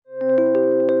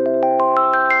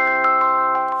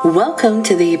Welcome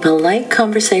to the Polite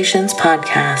Conversations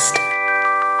podcast,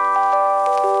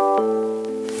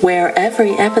 where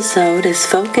every episode is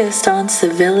focused on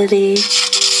civility,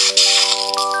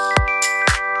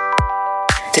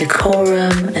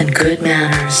 decorum, and good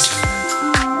manners.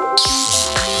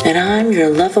 And I'm your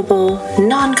lovable,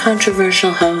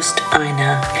 non-controversial host,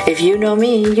 Ina. If you know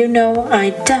me, you know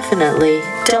I definitely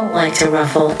don't like to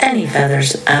ruffle any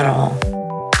feathers at all.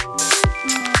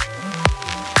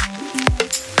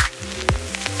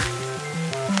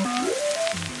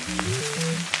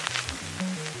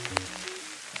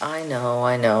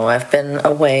 I know. I've been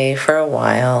away for a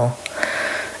while.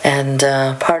 And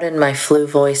pardon my flu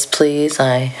voice, please.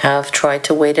 I have tried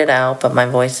to wait it out, but my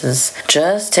voice is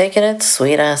just taking its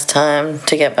sweet-ass time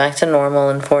to get back to normal,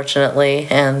 unfortunately.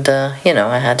 And,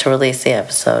 I had to release the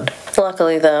episode.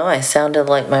 Luckily, though, I sounded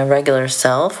like my regular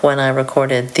self when I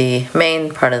recorded the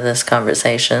main part of this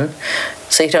conversation,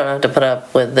 so you don't have to put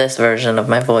up with this version of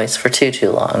my voice for too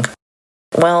long.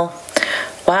 Well,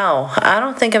 wow, I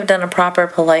don't think I've done a proper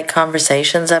Polite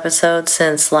Conversations episode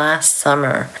since last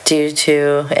summer due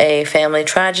to a family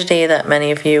tragedy that many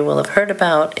of you will have heard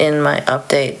about in my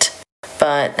update.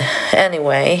 But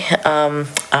anyway,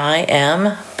 I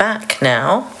am back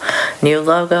now. New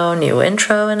logo, new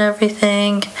intro and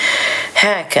everything.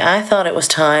 Heck, I thought it was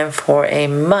time for a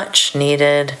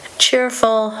much-needed,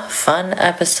 cheerful, fun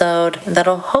episode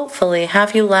that'll hopefully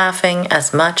have you laughing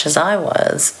as much as I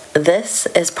was. This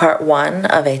is part 1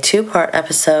 of a 2-part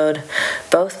episode.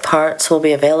 Both parts will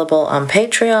be available on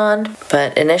Patreon,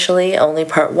 but initially only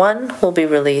part 1 will be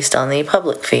released on the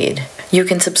public feed. You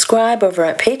can subscribe over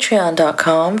at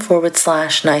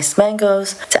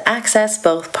patreon.com/nicemangoes to access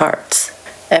both parts.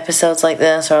 Episodes like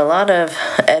this are a lot of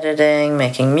editing,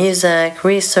 making music,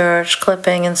 research,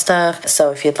 clipping, and stuff.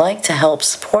 So if you'd like to help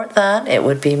support that, it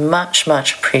would be much,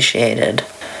 much appreciated.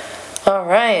 All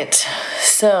right,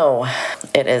 so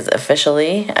it is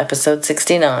officially episode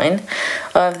 69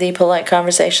 of the Polite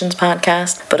Conversations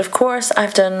podcast. But of course,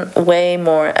 I've done way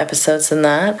more episodes than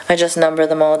that. I just number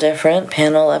them all different.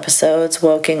 Panel episodes,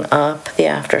 Woking Up, the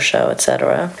after show,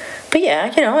 etc. But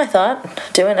yeah, I thought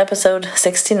doing episode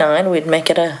 69, we'd make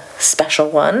it a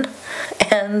special one.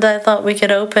 And I thought we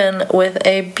could open with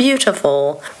a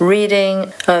beautiful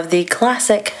reading of the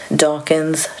classic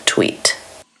Dawkins tweet.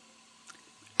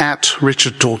 At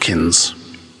Richard Dawkins,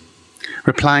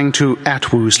 replying to at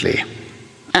Woosley.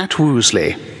 At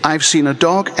Woosley, I've seen a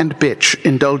dog and bitch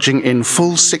indulging in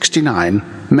full 69,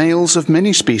 males of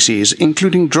many species,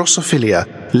 including Drosophila,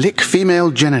 lick female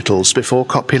genitals before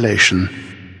copulation.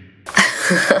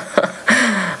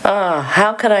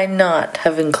 How could I not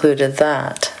have included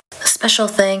that? Special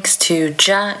thanks to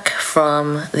Jack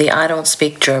from the I Don't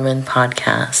Speak German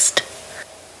podcast.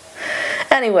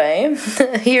 Anyway,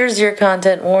 here's your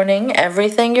content warning.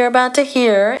 Everything you're about to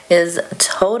hear is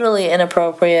totally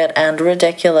inappropriate and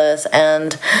ridiculous,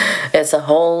 and it's a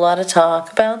whole lot of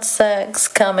talk about sex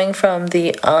coming from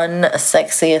the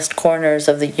unsexiest corners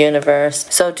of the universe.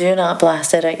 So do not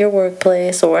blast it at your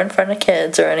workplace or in front of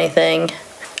kids or anything.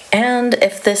 And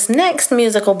if this next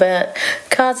musical bit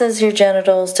causes your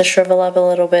genitals to shrivel up a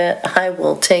little bit, I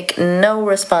will take no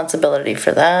responsibility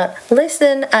for that.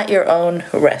 Listen at your own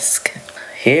risk.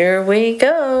 Here we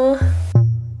go.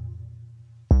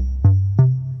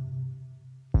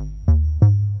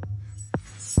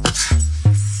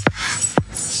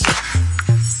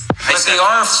 But they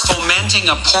are fomenting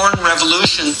a porn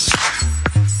revolution.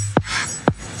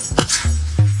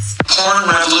 Porn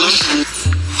revolution.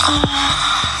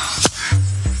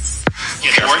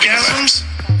 Orgasms?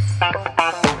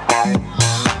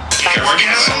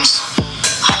 Orgasms?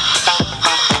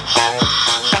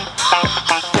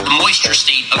 The moisture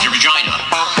state of your vagina.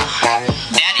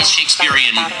 That is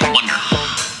Shakespearean wonder.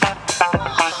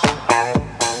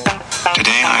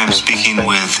 Today I am speaking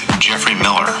with Jeffrey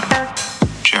Miller.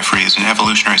 Jeffrey is an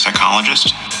evolutionary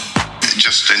psychologist.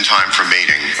 Just in time for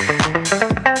mating.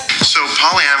 So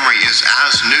polyamory is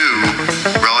as new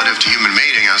relative to human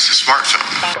mating as the smartphone.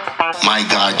 My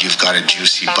God, you've got a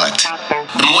juicy butt.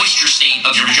 The moisture state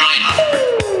of your vagina.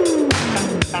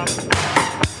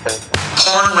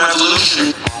 Porn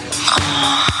revolution.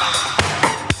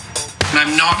 And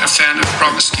I'm not a fan of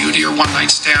promiscuity or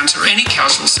one-night stands or any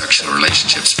casual sexual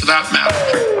relationships for that matter.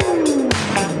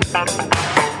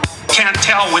 Can't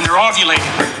tell when they're ovulating.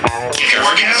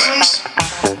 Orgasms?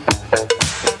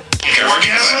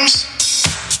 Orgasms?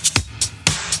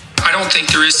 I don't think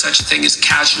there is such a thing as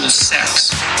casual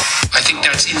sex. I think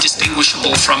that's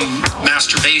indistinguishable from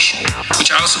masturbation,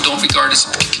 which I also don't regard as a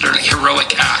particularly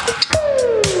heroic act.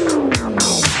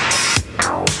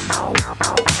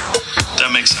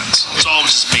 That make sense. It's all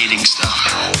just mating stuff.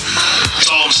 It's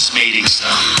all just mating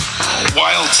stuff.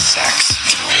 Wild sex.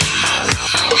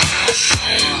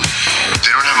 They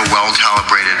don't have a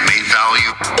well-calibrated mate value.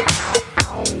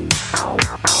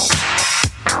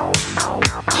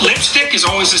 Lipstick is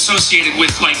always associated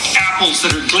with, like, apples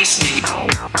that are glistening.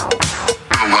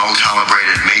 A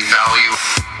well-calibrated mate value.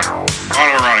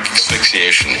 Autoerotic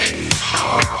asphyxiation.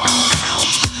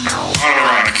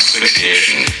 Autoerotic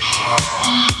asphyxiation.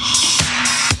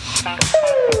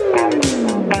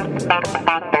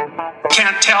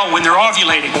 Can't tell when they're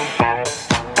ovulating.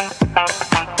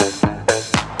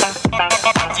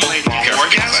 Ovulating.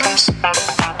 Orgasms.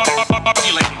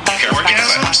 Ovulating.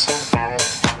 Orgasms.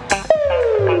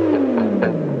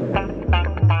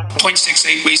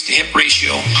 0.68 waist to hip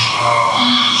ratio.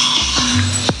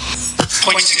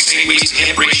 0.68 waist to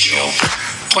hip ratio.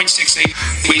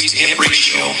 0.68 waist to hip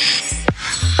ratio.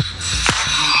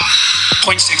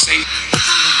 0.68.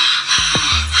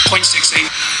 0.68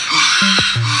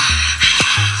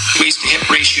 waist to hip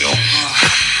ratio.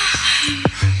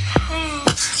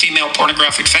 Female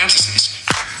pornographic fantasies.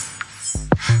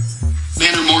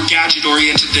 Men are more gadget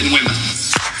oriented than women.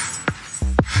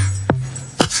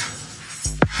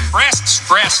 Breasts,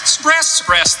 breasts, breasts,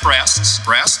 breasts, breasts,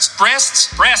 breasts, breasts,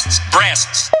 breasts,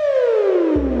 breasts.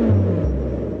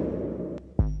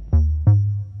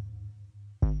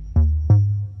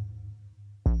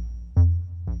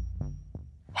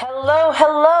 Hello,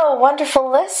 hello,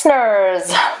 wonderful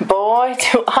listeners. Boy,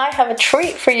 do I have a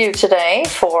treat for you today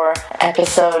for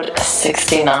episode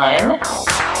 69.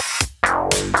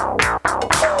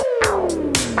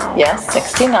 Yes,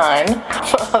 69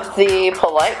 of the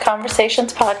Polite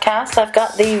Conversations podcast. I've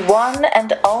got the one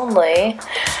and only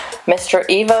Mr.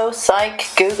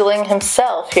 Evopsych Googling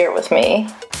himself here with me.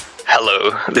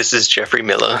 Hello, this is Jeffrey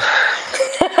Miller.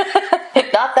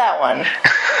 Not that one.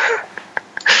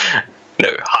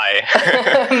 No, hi.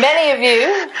 Many of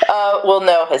you will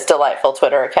know his delightful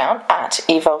Twitter account at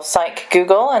Evopsych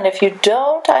Google, and if you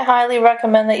don't, I highly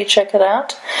recommend that you check it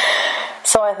out.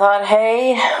 So I thought,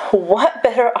 hey, what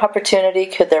better opportunity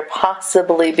could there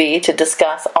possibly be to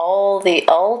discuss all the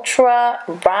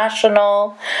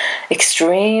ultra-rational,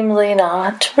 extremely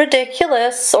not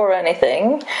ridiculous or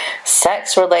anything,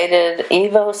 sex-related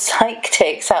Evopsych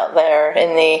takes out there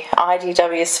in the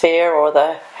IDW sphere or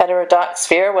the heterodox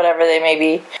sphere, whatever they may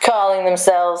be calling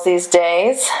themselves these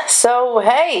days. So,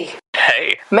 hey,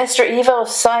 Mr.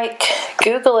 Evopsych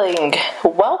Googling,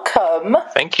 welcome.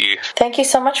 Thank you. Thank you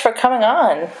so much for coming on.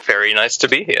 Very nice to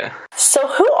be here. So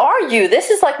who are you?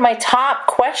 This is like my top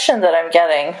question that I'm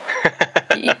getting.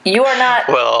 You are not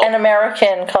an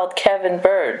American called Kevin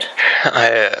Bird.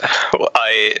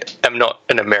 I am not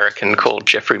an American called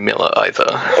Jeffrey Miller either.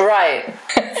 Right.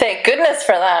 Thank goodness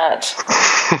for that.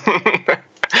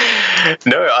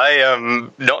 No, I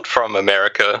am not from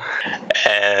America,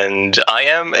 and I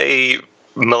am a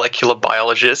molecular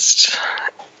biologist.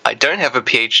 I don't have a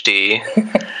PhD.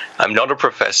 I'm not a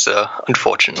professor,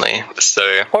 unfortunately.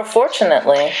 So, or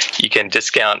fortunately, you can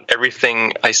discount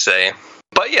everything I say.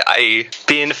 But yeah, I've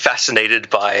been fascinated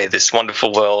by this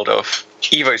wonderful world of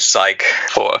Evopsych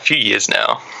for a few years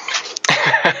now.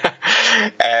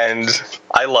 And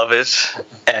I love it,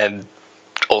 and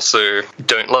also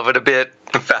don't love it a bit.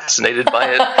 I'm fascinated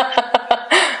by it.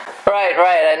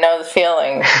 Right, I know the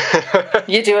feeling.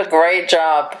 You do a great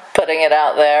job putting it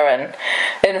out there and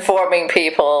informing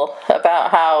people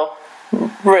about how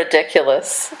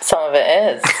ridiculous some of it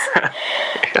is.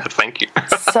 Yeah, thank you.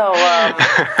 So,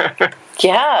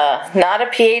 yeah, not a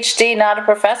PhD, not a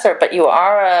professor, but you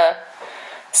are a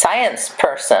science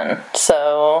person,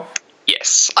 so...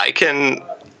 Yes, I could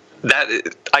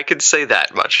say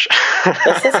that much.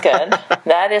 This is good.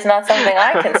 That is not something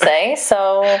I can say,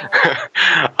 so...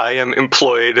 I am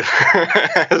employed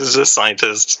as a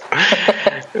scientist,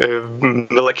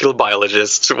 molecular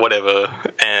biologist, whatever,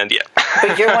 and yeah.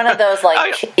 But you're one of those,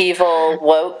 evil,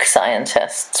 woke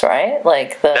scientists, right?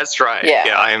 That's right.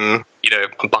 Yeah, I'm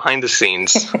behind the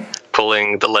scenes,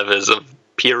 pulling the levers of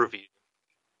peer review.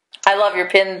 I love your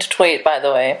pinned tweet, by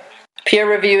the way. Peer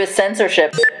review is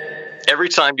censorship. Every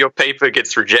time your paper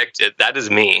gets rejected, that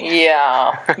is me.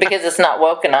 Yeah, because it's not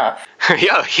woke enough.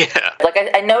 Yeah.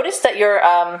 I noticed that your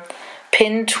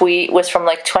pinned tweet was from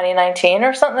 2019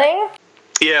 or something.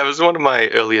 Yeah, it was one of my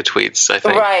earlier tweets, I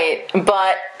think. Right,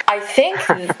 but I think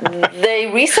they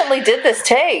recently did this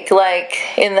take,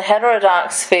 in the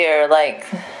heterodox sphere,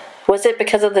 was it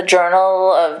because of the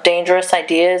Journal of Dangerous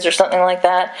Ideas or something like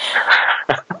that?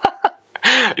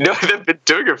 No, they've been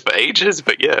doing it for ages,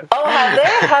 but yeah. Oh,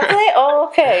 have they? Oh,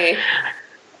 okay.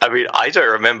 I mean, I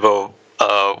don't remember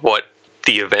what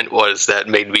the event was that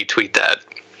made me tweet that.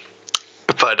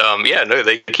 But yeah, no,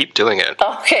 they keep doing it.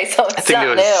 Okay, so it's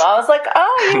not new. I was like,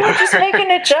 oh, you were just making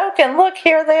a joke, and look,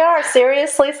 here they are,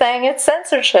 seriously saying it's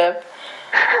censorship.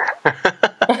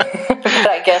 But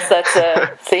I guess that's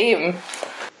a theme.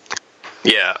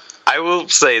 Yeah, I will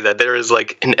say that there is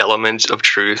like an element of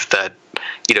truth that,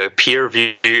 you know, peer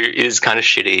review is kind of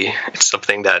shitty. It's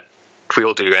something that we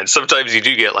all do, and sometimes you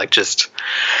do get like just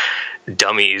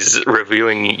dummies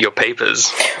reviewing your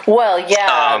papers. Well,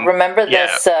 yeah, remember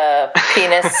this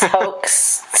penis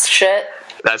hoax shit?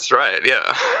 That's right,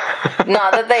 yeah.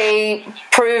 Not that they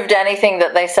proved anything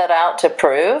that they set out to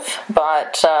prove,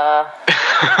 but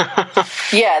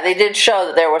yeah, they did show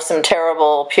that there were some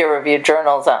terrible peer-reviewed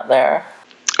journals out there.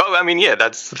 Oh, I mean, yeah,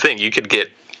 that's the thing. You could get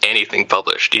anything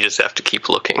published. You just have to keep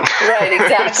looking. Right,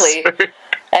 exactly. So,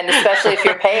 and especially if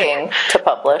you're paying to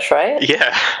publish, right?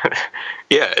 Yeah.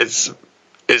 Yeah, it's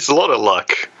a lot of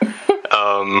luck.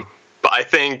 But I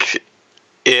think,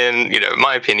 in, you know,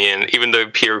 my opinion, even though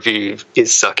peer review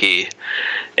is sucky,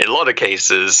 in a lot of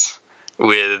cases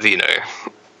with, you know,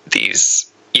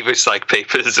 these Evopsych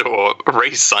papers or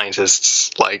race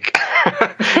scientists, like,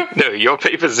 no, your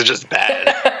papers are just bad.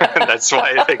 And that's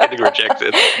why they're getting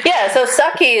rejected. Yeah, so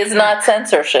sucky is not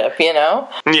censorship, you know?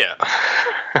 Yeah.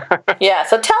 Yeah,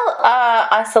 so tell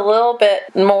us a little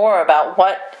bit more about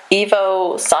what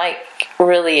Evopsych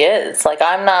really is. Like,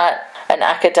 I'm not an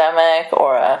academic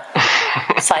or a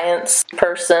science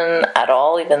person at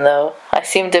all, even though I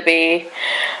seem to be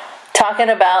talking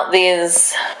about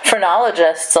these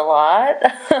phrenologists a lot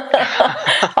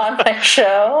on my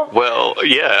show. Well,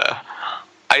 yeah,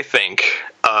 I think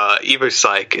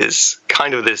Evopsych is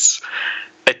kind of this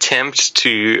attempt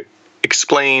to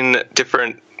explain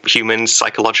different human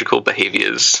psychological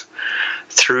behaviors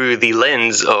through the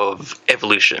lens of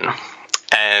evolution,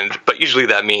 but usually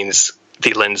that means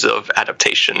the lens of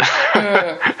adaptation.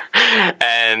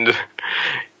 And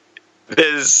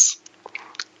there's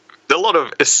a lot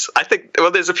of, I think,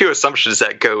 well, there's a few assumptions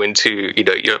that go into, you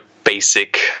know, your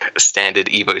basic standard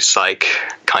Evopsych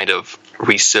kind of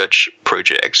research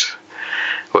project,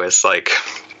 where it's like,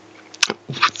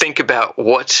 think about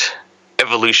what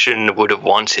evolution would have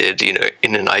wanted, you know,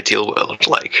 in an ideal world.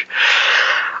 Like,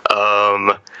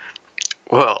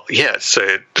 well, yeah,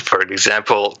 so for an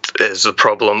example, there's the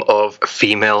problem of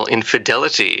female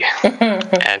infidelity.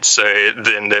 And so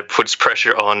then that puts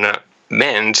pressure on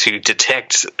men to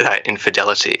detect that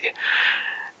infidelity.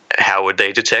 How would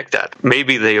they detect that?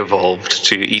 Maybe they evolved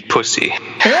to eat pussy.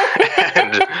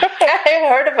 I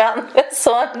heard about this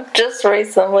one just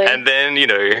recently. And then, you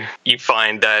know, you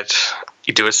find that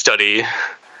you do a study,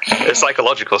 a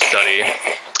psychological study.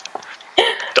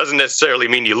 Doesn't necessarily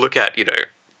mean you look at, you know,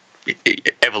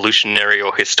 evolutionary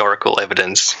or historical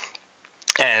evidence.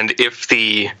 And if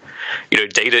the, you know,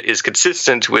 data is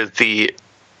consistent with the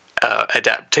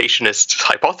adaptationist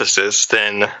hypothesis,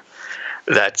 then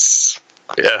that's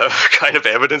kind of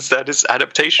evidence that is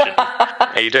adaptation.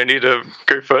 And you don't need to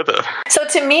go further. So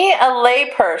to me, a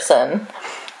layperson,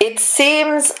 it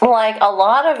seems like a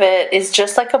lot of it is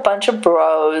just like a bunch of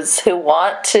bros who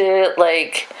want to,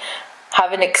 like,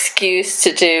 have an excuse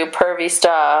to do pervy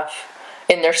stuff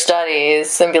in their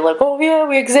studies and be like, oh yeah,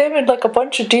 we examined like a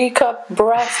bunch of D-cup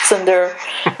breasts and their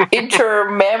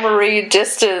intermammary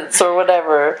distance or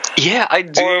whatever. Yeah, I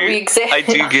do. I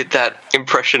do get that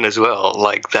impression as well.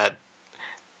 Like that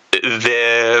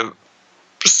their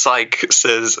psych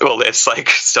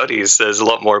studies says a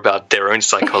lot more about their own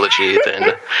psychology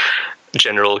than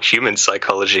general human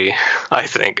psychology, I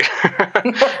think.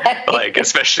 Like,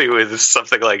 especially with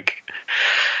something like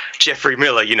Jeffrey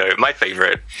Miller, you know, my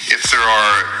favorite. If there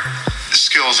are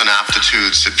skills and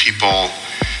aptitudes that people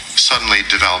suddenly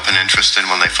develop an interest in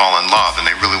when they fall in love and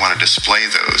they really want to display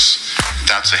those,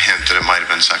 that's a hint that it might have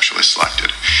been sexually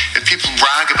selected. If people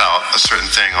brag about a certain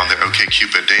thing on their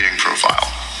OkCupid dating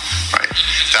profile, right,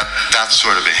 that's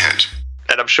sort of a hint.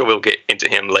 And I'm sure we'll get into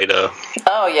him later.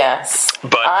 Oh, yes.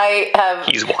 But I have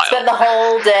spent the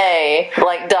whole day,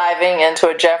 like, diving into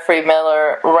a Jeffrey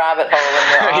Miller rabbit hole in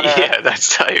your honor. Yeah,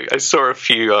 I saw a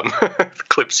few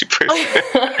clips you posted.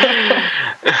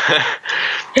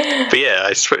 But yeah,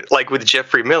 I swear, like, with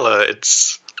Jeffrey Miller,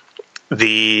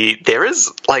 there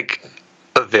is, like,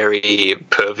 a very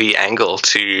pervy angle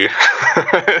to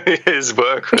his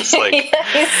work. It's like, yeah,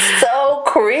 he's so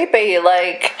creepy,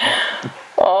 like...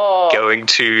 Oh. Going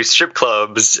to strip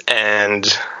clubs and,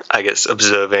 I guess,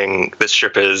 observing the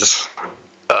strippers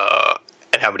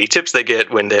and how many tips they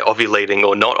get when they're ovulating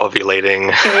or not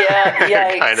ovulating. Yeah,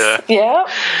 yikes. Kinda. Yeah.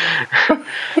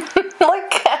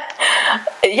 Like,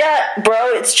 Yeah,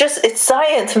 bro, it's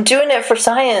science. I'm doing it for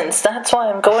science. That's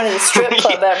why I'm going to the strip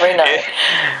club every night.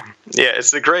 Yeah,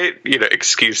 it's a great,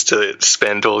 excuse to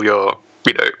spend all your,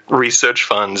 research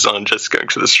funds on just going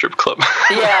to the strip club.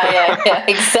 Yeah,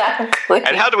 exactly.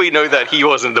 And how do we know that he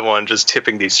wasn't the one just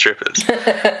tipping these strippers?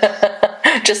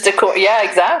 Yeah,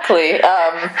 exactly.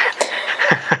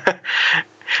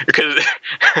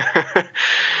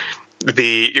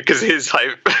 Because his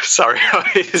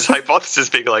hypothesis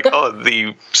being like, oh,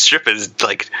 the strippers,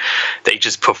 like, they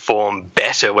just perform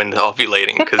better when they're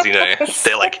ovulating because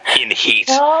they're like in heat.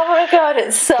 Oh my god,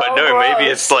 it's so But no, gross. maybe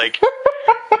it's like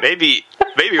maybe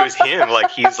it was him, like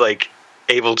he's like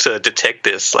able to detect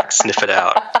this, like sniff it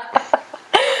out.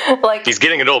 Like He's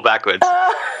getting it all backwards.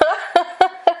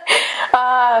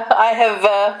 I have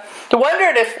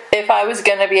wondered if I was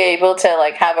going to be able to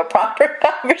like have a proper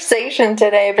conversation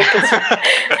today because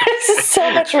this is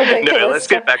so much ridiculous. No, let's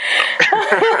get back.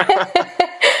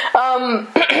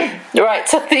 Right,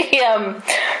 so the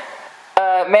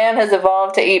man has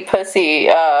evolved to eat pussy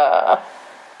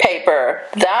paper.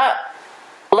 That,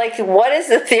 like, what is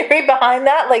the theory behind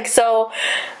that? Like, so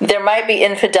there might be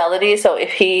infidelity, so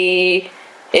if he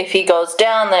goes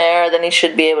down there, then he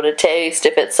should be able to taste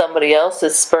if it's somebody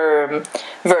else's sperm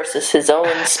versus his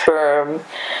own sperm.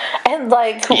 And,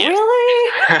 like,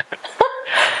 really?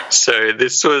 So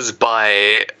this was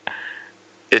by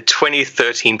a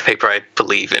 2013 paper, I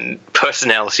believe, in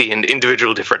Personality and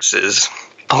Individual Differences.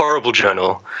 Horrible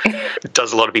journal. It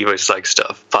does a lot of Evopsych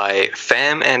stuff by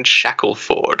Pham and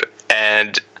Shackelford.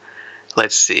 And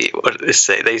let's see, what do they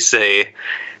say? They say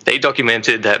they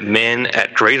documented that men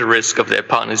at greater risk of their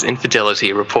partner's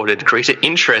infidelity reported greater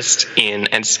interest in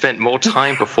and spent more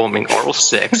time performing oral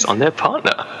sex on their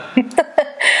partner.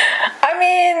 I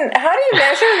mean, how do you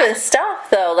measure this stuff,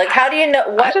 though? Like, how do you know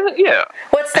what's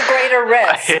the greater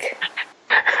risk?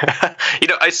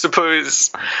 I suppose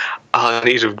I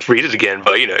need to read it again,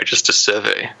 but just a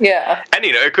survey. Yeah. And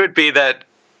it could be that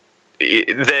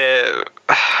they're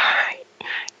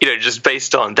just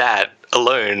based on that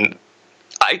alone,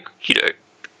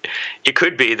 it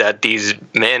could be that these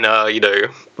men are,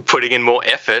 putting in more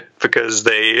effort because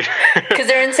they're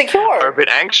insecure, are a bit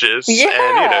anxious,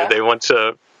 yeah. And they want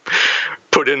to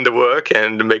put in the work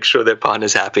and make sure their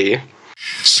partner's happy.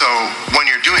 So when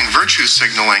you're doing virtue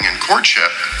signaling in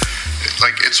courtship,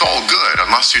 like, it's all good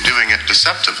unless you're doing it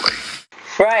deceptively.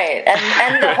 Right,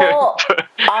 and the whole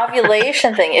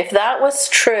ovulation thing, if that was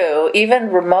true,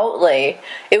 even remotely,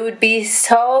 it would be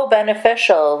so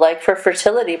beneficial, like, for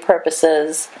fertility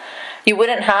purposes. You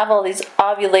wouldn't have all these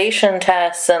ovulation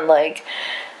tests and, like,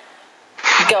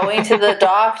 going to the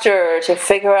doctor to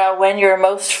figure out when you're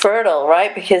most fertile,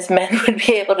 right? Because men would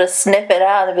be able to sniff it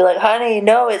out and be like, honey,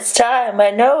 no, it's time. I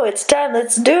know it's time.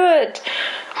 Let's do it.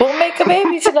 We'll make a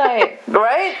baby tonight,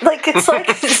 right? Like, it's so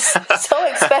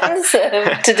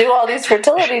expensive to do all these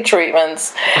fertility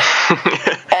treatments.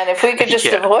 And if we could just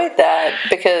avoid that,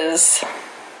 because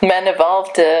men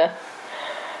evolved to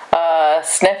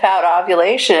sniff out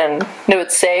ovulation, it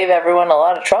would save everyone a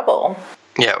lot of trouble.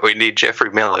 Yeah, we need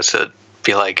Jeffrey Miller to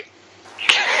be like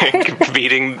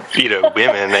beating,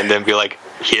 women, and then be like,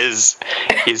 here's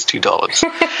 $2.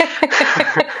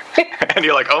 And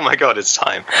you're like, oh my god, it's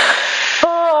time.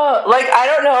 Like, I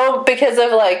don't know, because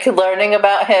of, like, learning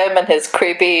about him and his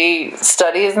creepy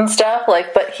studies and stuff,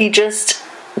 like, but he just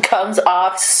comes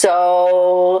off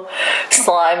so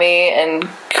slimy and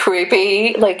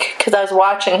creepy, like, because I was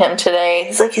watching him today.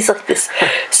 He's like this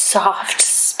soft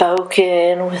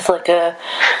spoken with, like,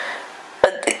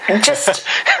 just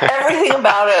everything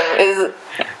about him is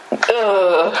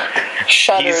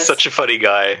shudders. He's such a funny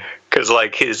guy because,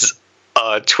 like, his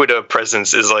Twitter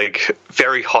presence is, like,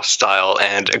 very hostile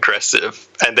and aggressive,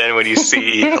 and then when you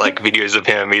see like videos of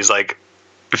him, he's like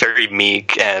very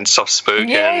meek and soft-spoken,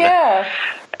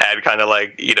 and kind of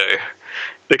like the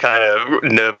kind of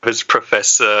nervous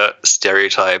professor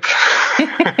stereotype.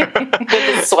 With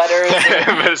his sweaters.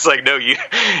 But it's like, no,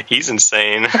 he's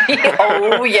insane.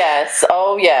 Oh yes.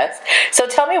 So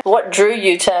tell me, what drew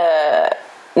you to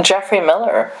Jeffrey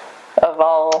Miller, of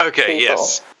all people?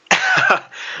 Yes.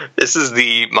 This is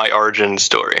my origin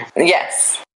story.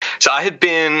 Yes. So I had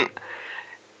been,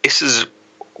 this is,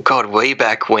 God, way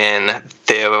back when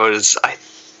there was, I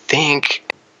think,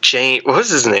 what was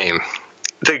his name?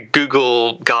 The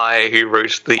Google guy who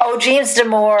wrote the... Oh, James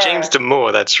Damore. James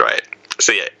Damore, that's right.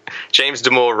 So yeah, James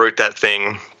Damore wrote that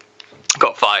thing,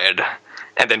 got fired,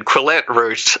 and then Quillette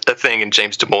wrote a thing in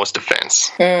James Damore's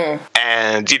defense.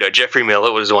 And, Jeffrey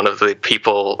Miller was one of the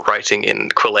people writing in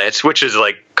Quillette, which is,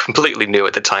 like, completely new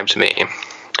at the time to me.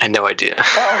 I had no idea.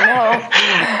 Oh, no.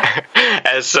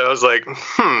 And so I was like,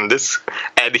 and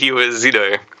he was,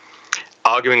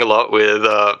 arguing a lot with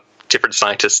different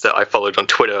scientists that I followed on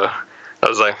Twitter. I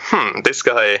was like, this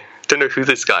guy, don't know who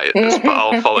this guy is, but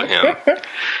I'll follow him.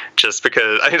 Just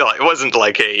because, it wasn't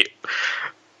like an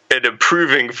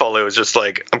approving follow. It was just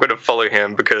like, I'm going to follow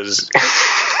him because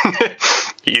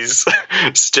he's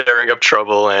stirring up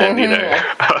trouble, and,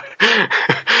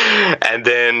 and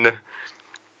then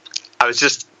I was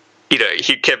just,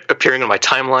 he kept appearing on my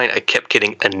timeline. I kept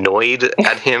getting annoyed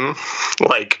at him,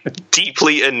 like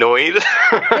deeply annoyed.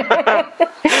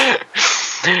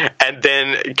 And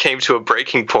then it came to a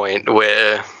breaking point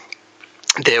where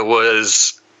there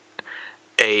was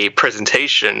a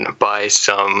presentation by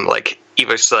some like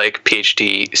Evopsych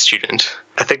PhD student.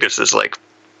 I think this is like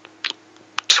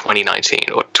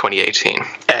 2019 or 2018,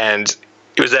 and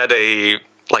it was at a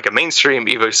mainstream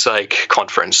Evopsych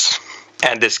conference.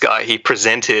 And this guy, he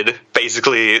presented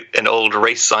basically an old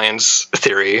race science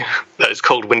theory that is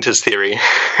called Winter's theory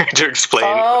to explain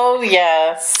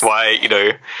why,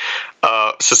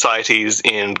 societies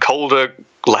in colder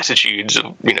latitudes,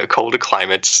 colder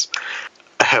climates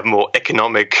have more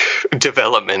economic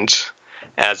development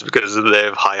as because of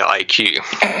their higher IQ.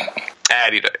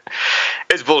 And,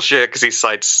 it's bullshit because he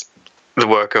cites the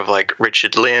work of like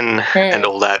Richard Lynn and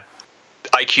all that.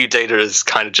 IQ data is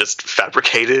kind of just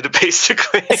fabricated,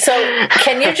 basically. So,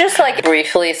 can you just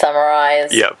briefly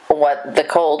summarize what the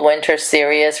cold winter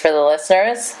theory is for the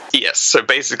listeners? Yes. So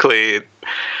basically,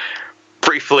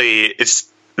 briefly, it's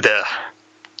the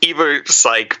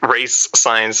Evopsych race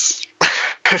science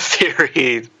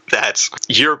theory that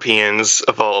Europeans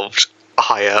evolved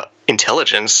higher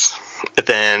intelligence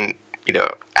than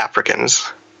Africans,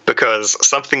 because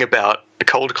something about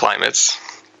cold climates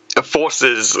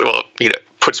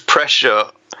puts pressure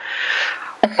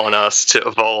on us to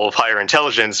evolve higher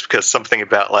intelligence, because something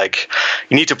about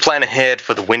you need to plan ahead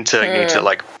for the winter, you need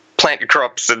to plant your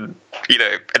crops and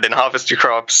and then harvest your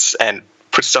crops and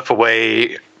put stuff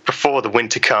away before the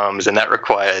winter comes, and that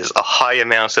requires a high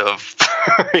amount of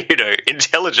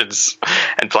intelligence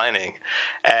and planning.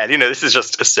 And this is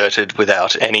just asserted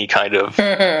without any kind of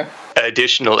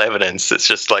additional evidence. It's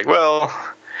just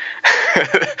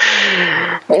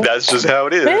that's just how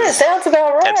it is. Yeah, sounds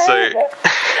about right. And so,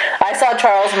 I saw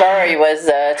Charles Murray was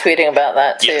tweeting about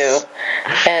that too. Yes.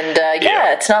 And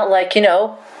it's not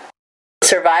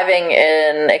surviving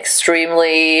in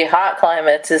extremely hot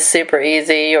climates is super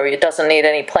easy, or it doesn't need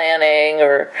any planning,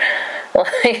 or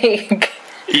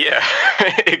Yeah,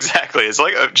 exactly. It's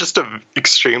just an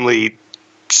extremely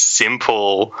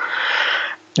simple,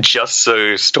 just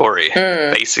so story,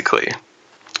 basically.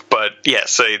 But yeah,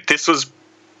 so this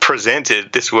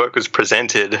work was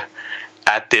presented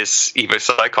at this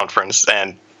Evopsych conference,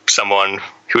 and someone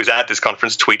who was at this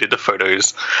conference tweeted the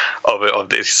photos of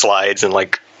these slides and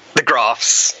the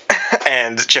graphs,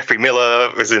 and Jeffrey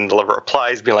Miller was in the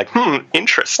replies being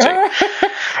interesting.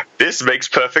 This makes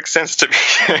perfect sense to me.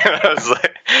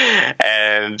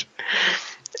 And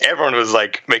everyone was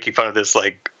making fun of this,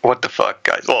 what the fuck,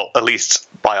 guys? Well, at least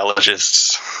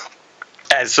biologists.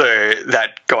 And so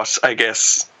that got, I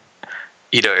guess,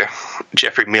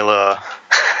 Jeffrey Miller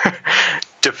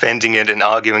defending it and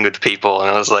arguing with people, and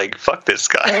I was like, fuck this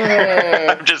guy.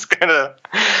 I'm just gonna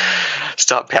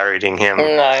stop parodying him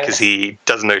because he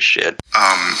doesn't know shit.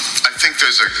 I think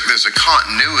there's a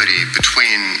continuity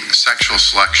between sexual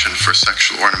selection for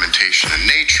sexual ornamentation in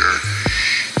nature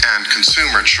and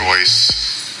consumer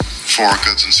choice for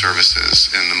goods and services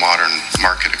in the modern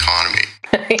market economy.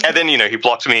 And then, he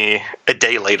blocked me a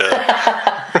day later.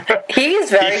 He's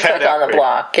very quick on the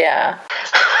block, yeah.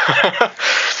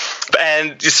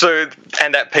 And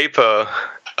that paper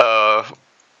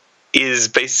is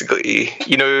basically,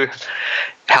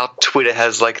 how Twitter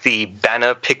has the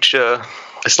banner picture.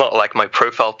 It's not like my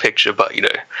profile picture, but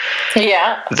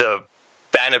the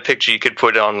banner picture you could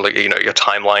put on your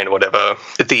timeline or whatever.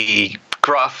 The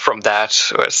graph from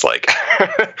that, where it's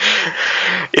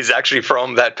is actually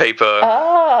from that paper.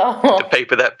 Oh. The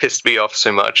paper that pissed me off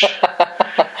so much. Yeah,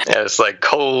 it's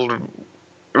cold.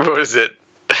 What is it?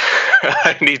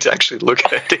 I need to actually look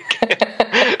at it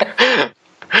again.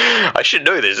 I should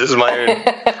know this. This is my own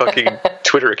fucking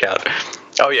Twitter account.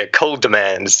 Oh yeah, cold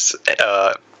demands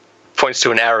points to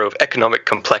an arrow of economic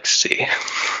complexity,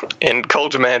 and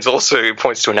cold demands also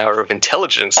points to an arrow of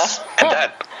intelligence, and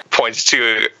that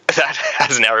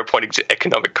has an arrow pointing to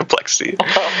economic complexity,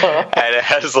 and it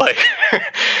has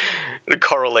the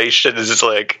correlation is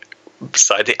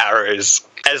beside the arrows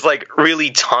as really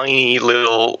tiny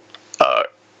little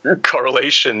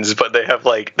correlations, but they have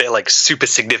they're super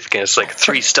significant. It's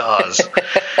 3 stars.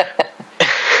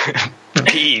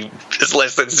 p is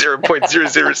less than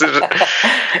 0.000.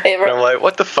 And I'm like,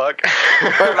 what the fuck?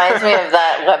 It reminds me of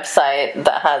that website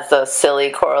that has those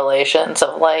silly correlations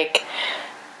of like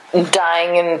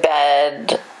dying in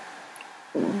bed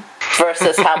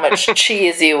versus how much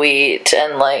cheese you eat,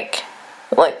 and like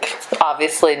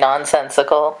obviously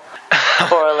nonsensical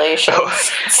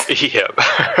correlations. Yep.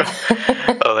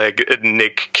 Like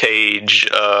Nick Cage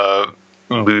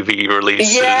movie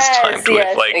releases timed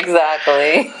with like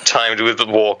exactly timed with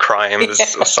war crimes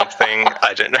or something.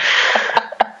 I don't know.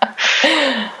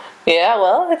 Yeah,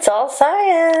 well, it's all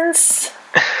science.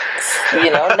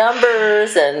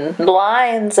 Numbers and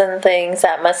lines and things.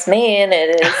 That must mean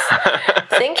it is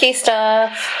thinky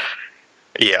stuff.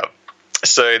 Yeah.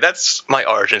 So that's my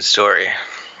origin story.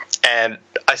 And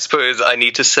I suppose I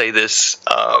need to say this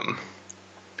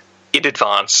in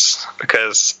advance,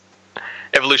 because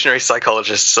evolutionary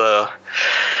psychologists are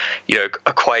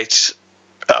quite,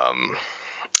 I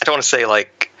don't want to say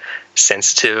like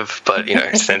sensitive, but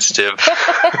sensitive.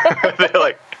 They're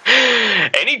like,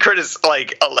 any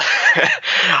like,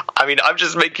 I mean, I'm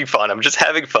just making fun, I'm just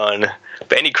having fun,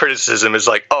 but any criticism is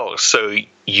like, oh, so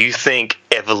you think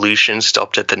evolution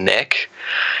stopped at the neck?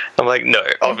 I'm like, no,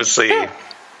 obviously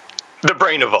the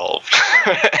brain evolved.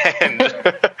 and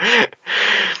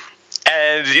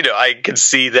I can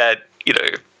see that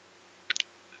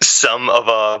some of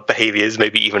our behaviors,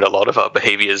 maybe even a lot of our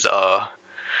behaviors, are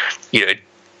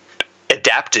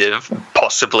adaptive,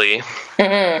 possibly.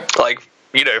 Like,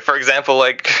 for example,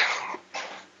 like,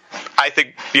 I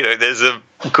think, there's a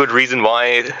good reason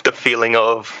why the feeling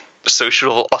of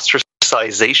social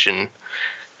ostracization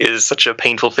is such a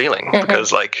painful feeling,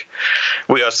 because, like,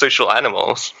 we are social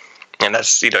animals, and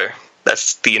that's,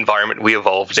 that's the environment we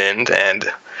evolved in,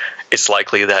 and it's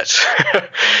likely that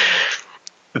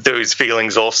those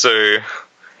feelings also,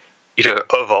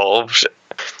 evolved.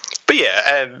 But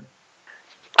yeah, and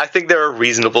I think there are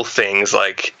reasonable things,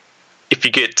 like, if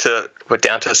you get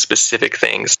down to specific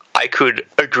things, I could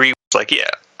agree with, like, yeah,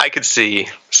 I could see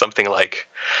something like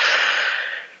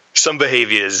some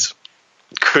behaviors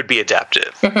could be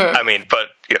adaptive. I mean, but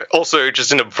also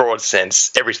just in a broad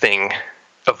sense, everything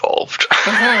evolved.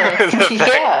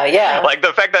 Like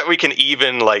the fact that we can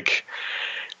even, like,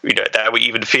 that we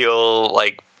even feel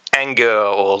like anger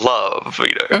or love,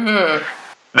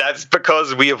 that's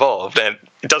because we evolved, and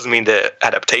it doesn't mean they're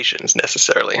adaptations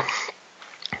necessarily.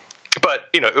 But,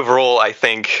 overall, I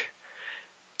think,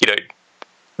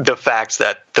 the fact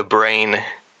that the brain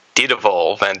did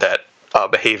evolve and that our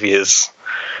behaviors,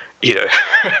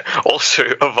 also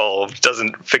evolved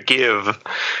doesn't forgive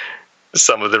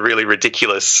some of the really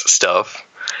ridiculous stuff.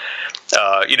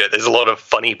 There's a lot of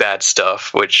funny bad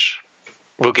stuff, which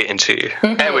we'll get into,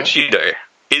 and which,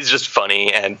 is just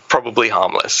funny and probably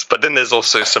harmless. But then there's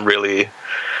also some really,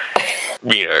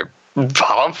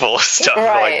 harmful stuff,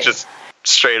 like just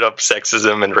straight up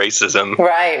sexism and racism.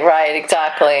 Right,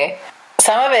 exactly.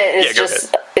 Some of it is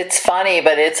just, it's funny,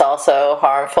 but it's also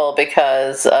harmful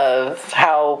because of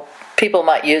how people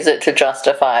might use it to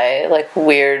justify, like,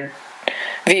 weird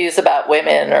views about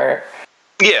women or...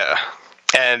 Yeah,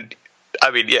 and,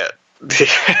 I mean,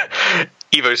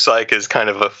 Evopsych is kind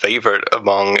of a favorite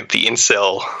among the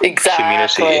incel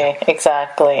community.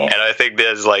 Exactly. And I think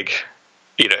there's, like,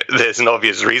 there's an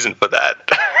obvious reason for that.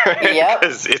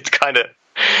 Because it's kind of...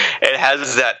 It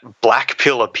has that black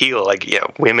pill appeal. Like,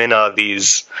 women are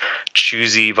these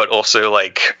choosy but also,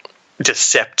 like,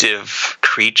 deceptive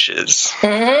creatures.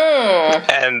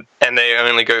 And they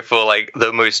only go for, like,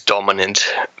 the most dominant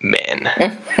men.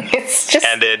 It's just...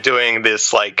 And they're doing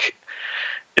this, like,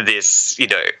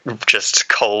 just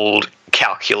cold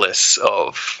calculus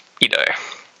of,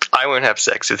 I won't have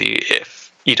sex with you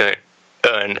if you don't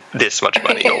earn this much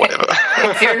money or whatever.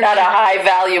 If you're not a high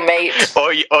value mate,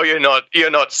 or you're not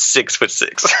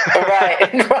 6'6".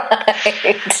 right.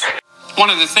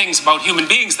 One of the things about human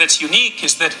beings that's unique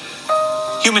is that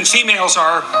human females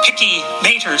are picky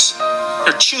maters.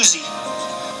 They're choosy.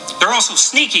 They're also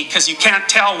sneaky because you can't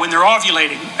tell when they're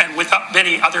ovulating, and with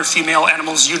many other female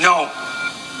animals, they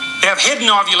have hidden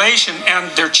ovulation, and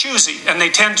they're choosy, and they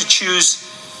tend to choose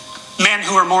men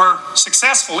who are more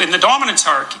successful in the dominance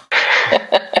hierarchy.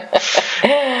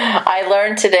 I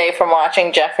learned today from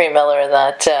watching Jeffrey Miller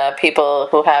that people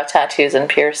who have tattoos and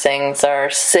piercings are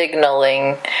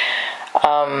signaling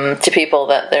to people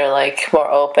that they're, like, more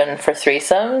open for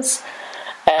threesomes.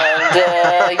 And,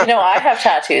 I have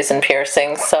tattoos and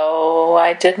piercings, so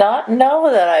I did not know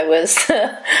that I was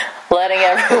letting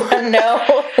everyone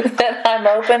know that I'm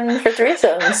open for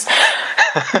threesomes.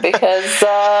 Because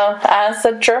as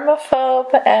a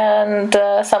germaphobe and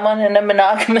someone in a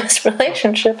monogamous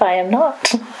relationship, I am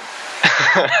not.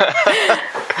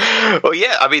 Well,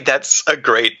 yeah, I mean, that's a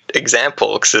great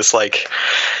example, because it's like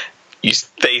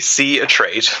they see a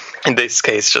trait, in this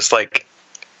case, just like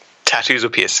tattoos or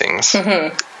piercings,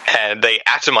 and they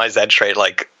atomize that trait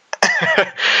like,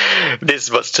 this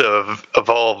must have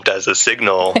evolved as a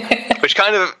signal, which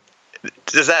kind of,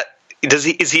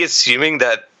 is he assuming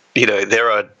that,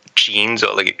 there are genes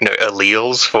or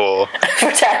alleles for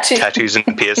tattoos and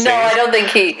piercings? No, I don't think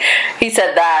he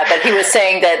said that, but he was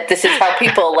saying that this is how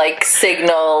people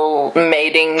signal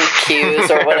mating cues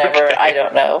or whatever. Okay. I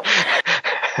don't know.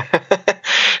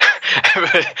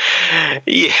 But,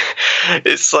 yeah,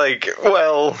 it's like,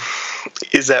 well,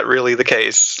 is that really the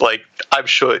case? I'm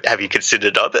sure, have you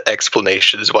considered other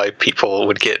explanations why people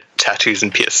would get tattoos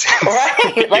and piercings?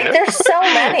 Right, there's so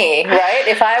many, right?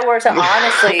 If I were to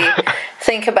honestly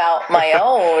think about my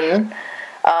own,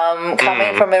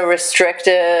 coming from a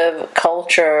restrictive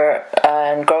culture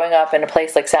and growing up in a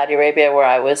place like Saudi Arabia where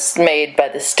I was made by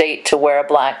the state to wear a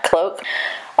black cloak,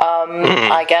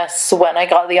 I guess when I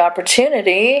got the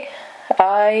opportunity,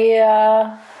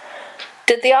 I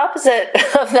did the opposite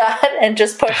of that and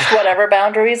just pushed whatever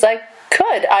boundaries I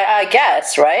could, I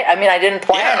guess, right? I mean, I didn't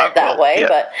plan it that way,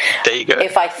 but there you go.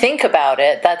 If I think about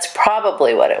it, that's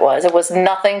probably what it was. It was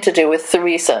nothing to do with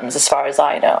threesomes, as far as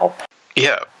I know.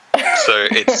 Yeah. So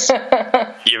it's,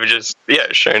 you've just,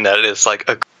 shown that it's like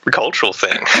a cultural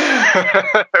thing,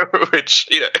 which,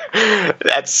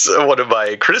 that's one of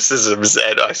my criticisms,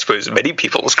 and I suppose many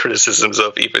people's criticisms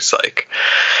of Evopsych,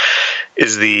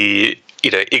 is the,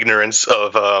 ignorance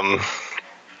of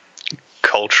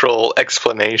cultural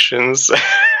explanations.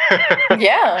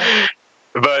 Yeah.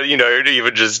 But,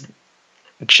 even just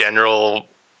general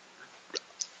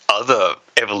other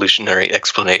evolutionary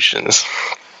explanations.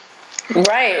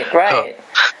 Right.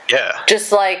 Yeah.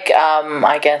 Just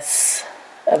I guess,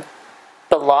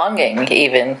 belonging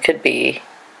even could be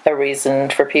a reason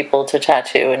for people to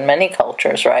tattoo in many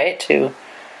cultures, right? To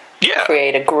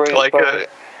create a group.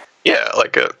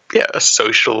 A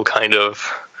social kind of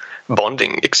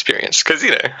bonding experience. Because,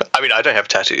 I mean, I don't have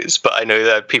tattoos, but I know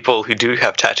that people who do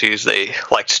have tattoos, they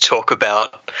like to talk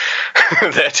about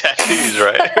their tattoos,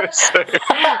 right? So,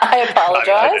 I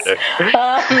apologize.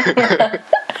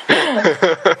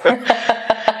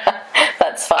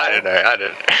 That's fine. I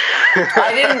don't know.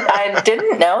 I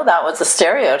didn't know that was a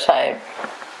stereotype.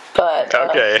 But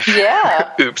okay.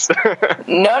 Yeah. Oops.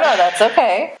 No, that's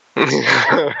okay.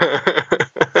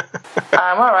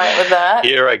 I'm all right with that.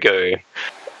 Here I go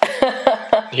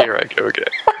again.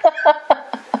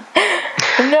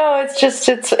 No, it's just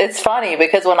it's funny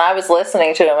because when I was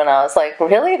listening to him and I was like,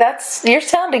 really, you're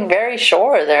sounding very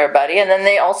sure there, buddy. And then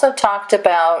they also talked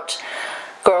about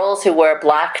girls who wear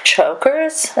black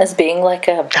chokers as being like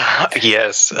a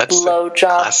yes, that's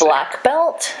blowjob black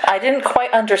belt. I didn't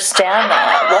quite understand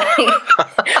that.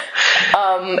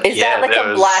 Is that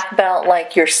a black belt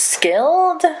like you're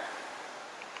skilled?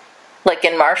 Like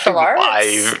in martial arts? I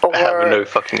have no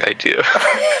fucking idea.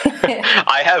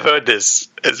 I have heard this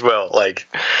as well.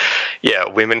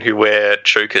 Women who wear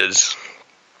chokers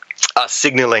are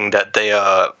signaling that they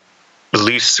are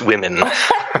loose women.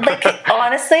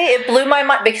 Honestly, it blew my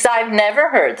mind because I've never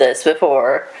heard this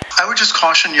before. I would just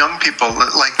caution young people,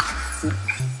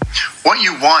 what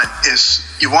you want is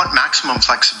you want maximum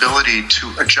flexibility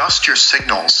to adjust your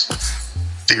signals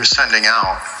that you're sending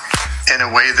out in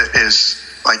a way that is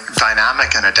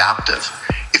dynamic and adaptive.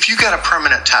 If you get a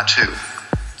permanent tattoo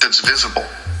that's visible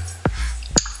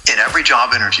in every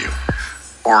job interview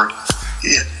or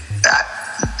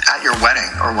at your wedding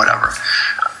or whatever,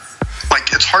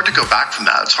 it's hard to go back from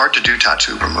that. It's hard to do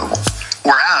tattoo removal.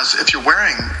 Whereas if you're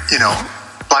wearing,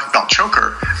 black belt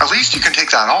choker, at least you can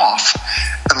take that off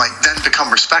and then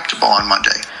become respectable on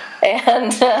Monday.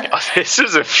 And this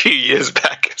was a few years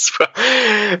back as well.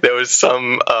 There was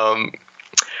some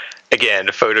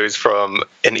again, photos from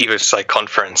an Evopsych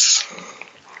conference,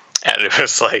 and it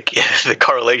was the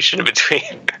correlation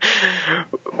between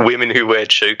women who wear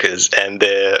chokers and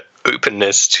their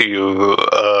openness to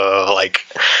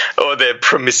or their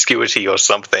promiscuity or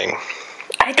something.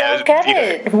 I don't get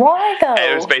it. Why though?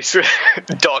 And it was basically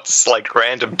dots,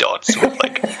 random dots with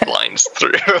lines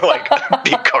through,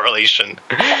 big correlation.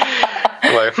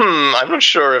 I'm not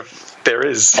sure if there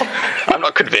is. I'm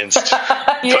not convinced.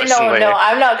 No,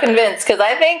 I'm not convinced because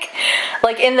I think,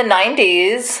 in the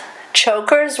 90s,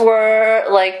 chokers were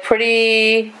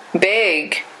pretty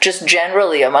big, just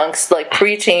generally amongst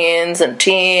preteens and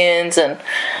teens, and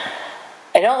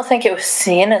I don't think it was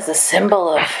seen as a symbol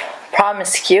of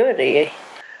promiscuity.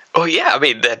 Oh yeah, I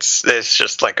mean that's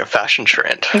just a fashion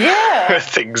trend. Yeah,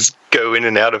 things go so in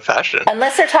and out of fashion.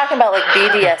 Unless they're talking about like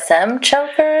BDSM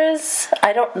chokers.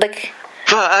 I don't like.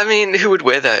 But I mean, who would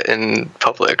wear that in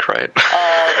public, right?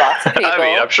 Lots of people. I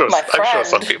mean, I'm sure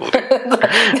some people do.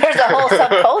 There's a whole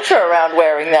subculture around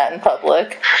wearing that in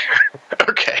public.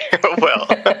 Okay, well,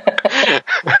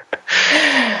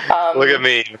 look at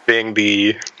me being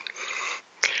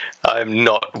I'm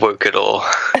not woke at all.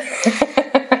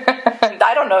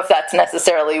 I don't know if that's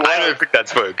necessarily woke. I don't think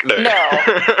that's woke, no.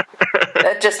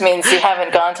 That just means you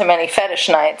haven't gone to many fetish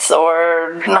nights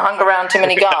or hung around too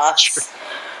many goths.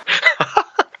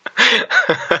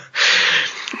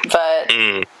 But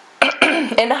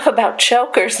enough about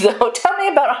chokers, though. Tell me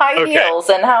about high heels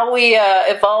and how we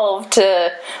evolved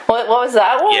to... What was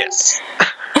that one? Yes.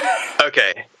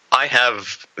 Okay, I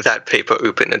have that paper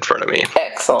open in front of me.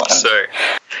 Excellent. So,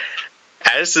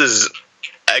 this is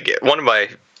one of my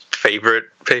favorite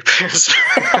papers.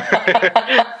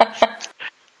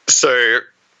 So,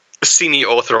 senior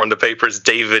author on the paper is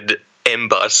David M.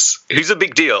 Buss, who's a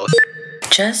big deal.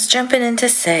 Just jumping in to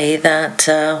say that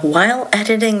while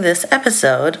editing this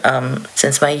episode,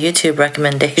 since my YouTube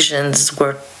recommendations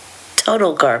were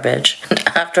total garbage,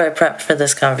 after I prepped for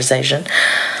this conversation,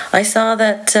 I saw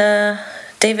that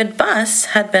David Buss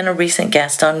had been a recent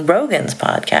guest on Rogan's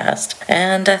podcast,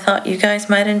 and I thought you guys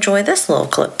might enjoy this little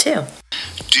clip too.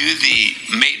 Do the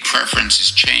mate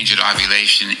preferences change at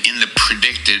ovulation in the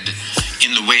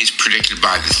ways predicted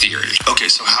by the theory? Okay,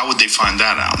 so how would they find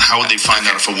that out? How would they find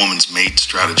out if a woman's mate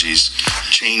strategies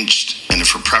changed and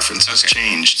if her preferences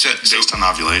changed based on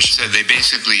ovulation? So they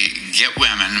basically get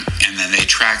women and then they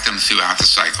track them throughout the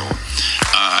cycle.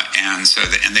 And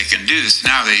they can do this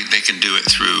now. They can do it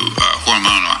through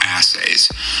hormonal assays.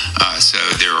 So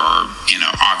there are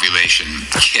ovulation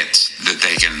kits that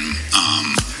they can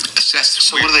assess.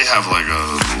 So what do they have, like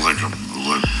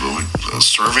a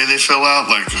survey they fill out?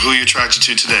 Like, who are you attracted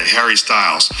to today? Harry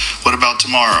Styles. What about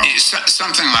tomorrow?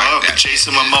 Something like that.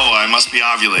 Jason Momoa, I must be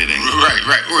ovulating. Right.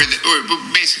 Or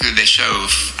basically they show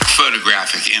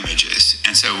photographic images.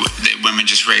 And so women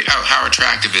just rate, how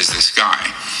attractive is this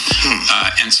guy?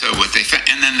 And so what they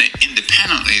and then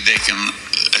independently they can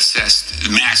assess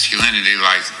masculinity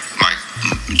like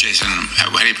Jason,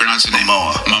 how do you pronounce his name?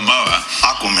 Momoa.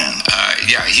 Aquaman.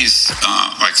 Yeah, he's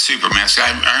like super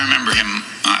masculine. I remember him,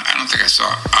 I don't think I saw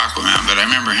Aquaman, but I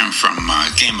remember him from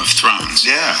Game of Thrones.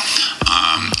 Yeah.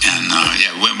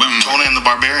 Women. Conan the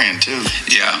Barbarian, too.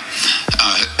 Yeah.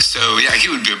 So, he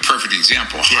would be a perfect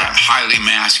example. Yeah. Highly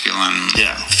masculine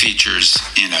features,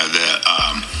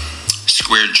 the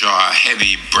square jaw,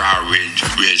 heavy brow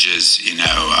ridges, a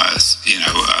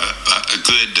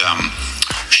good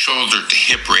shoulder to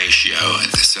hip ratio.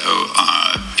 So,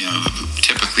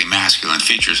 typically masculine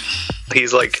features.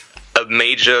 He's like a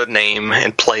major name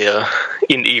and player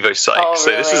in Evopsych. Oh,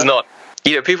 so this is not,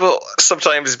 people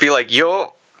sometimes be like,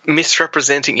 you're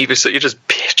misrepresenting Evopsych. You're just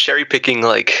cherry picking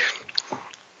like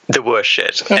the worst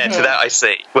shit. Mm-hmm. And to that I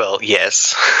say, well,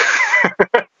 yes.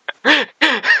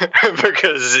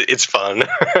 Because it's fun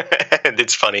and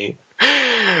it's funny,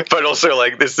 but also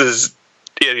like this is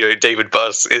David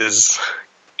Buss is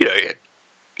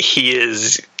he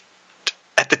is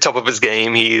at the top of his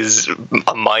game. He is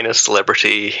a minor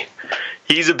celebrity.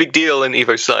 He's a big deal in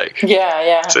Evopsych.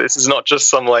 Yeah. So this is not just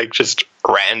some like just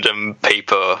random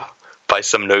paper by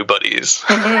some nobodies.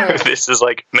 Mm-hmm. This is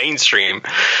like mainstream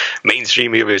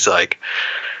Evopsych.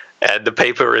 And the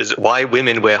paper is Why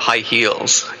Women Wear High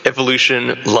Heels,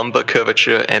 Evolution, Lumbar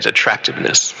Curvature, and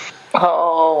Attractiveness.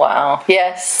 Oh, wow.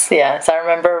 Yes. I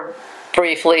remember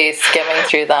briefly skimming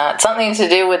through that. Something to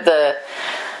do with the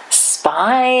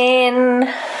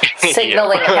spine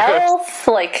signaling health?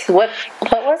 Like, what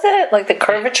was it? Like the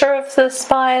curvature of the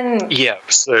spine? Yeah,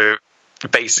 so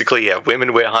basically,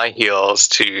 women wear high heels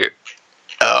to...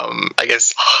 I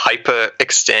guess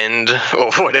hyper-extend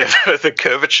or whatever the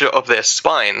curvature of their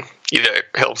spine,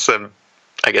 helps them,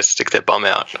 I guess, stick their bum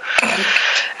out.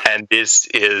 And this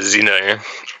is,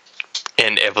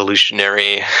 an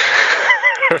evolutionary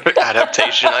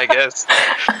adaptation, I guess.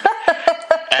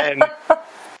 And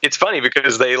it's funny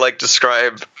because they,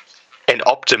 describe an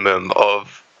optimum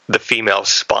of the female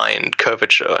spine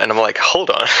curvature, and I'm like, hold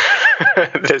on,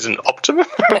 there's an optimum?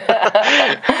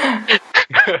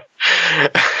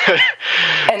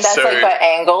 And that's by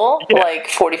angle,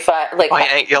 45, by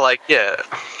angle,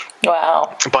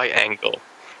 wow, by angle.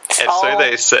 And so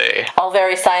they say, all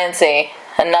very sciencey.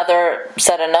 Another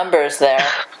set of numbers there.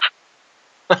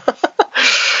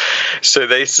 So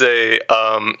they say,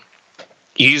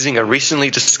 using a recently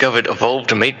discovered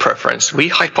evolved mate preference, we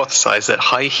hypothesize that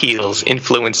high heels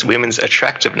influence women's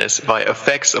attractiveness by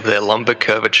effects of their lumbar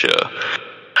curvature.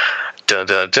 Dun,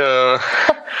 dun, dun.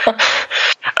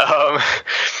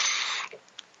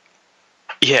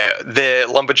 Yeah, their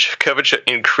lumbar curvature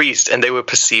increased and they were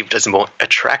perceived as more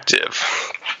attractive.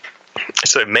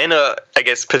 So men are, I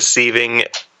guess, perceiving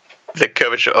the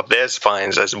curvature of their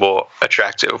spines as more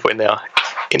attractive when they're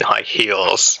in high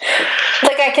heels.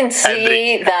 Like, I can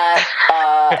see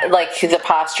that, like, the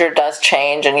posture does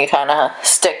change and you kind of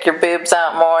stick your boobs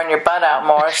out more and your butt out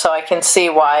more, so I can see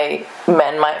why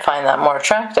men might find that more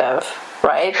attractive,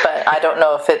 right? But I don't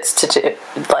know if it's to do,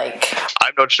 like...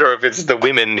 I'm not sure if it's the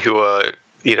women who are,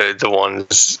 you know, the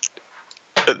ones...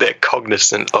 they're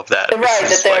cognizant of that. Right,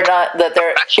 that they're not, that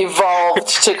they're evolved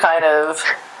to kind of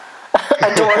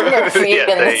adorn their feet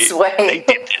in this way. They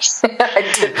did this. I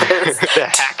did this. They're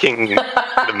hacking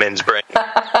the men's brain.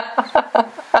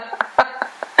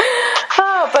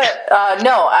 But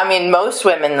no, I mean, most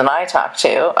women that I talk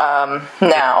to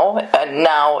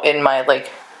now in my, like,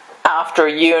 after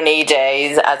uni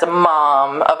days as a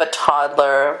mom of a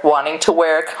toddler wanting to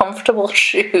wear comfortable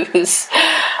shoes,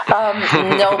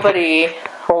 nobody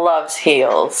loves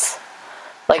heels.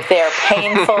 Like, they are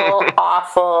painful,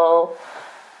 awful,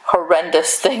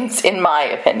 horrendous things, in my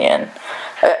opinion.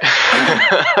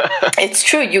 It's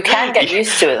true, you can get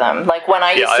used to them. Like, when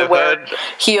I used to wear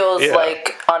heels,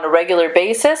 like, on a regular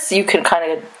basis, you can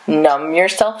kind of numb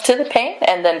yourself to the pain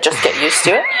and then just get used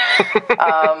to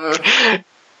it.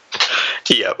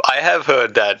 Yeah, I have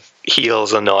heard that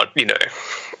heels are not, you know,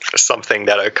 something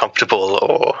that are comfortable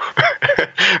or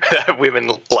that women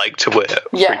like to wear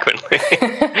frequently.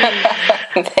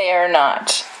 They are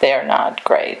not. They are not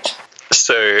great.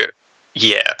 So,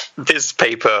 yeah, this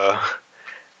paper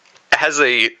has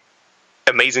a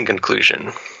amazing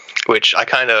conclusion, which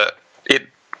it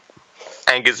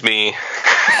angers me.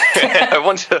 I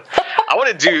want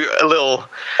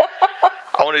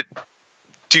to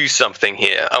do something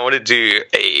here. I want to do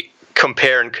a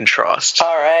compare and contrast.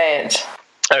 All right.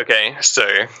 Okay,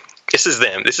 so this is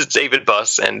them. This is David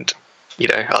Buss and, you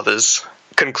know, others.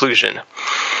 Conclusion.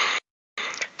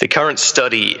 The current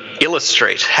study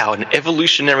illustrates how an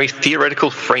evolutionary theoretical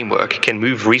framework can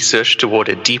move research toward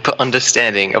a deeper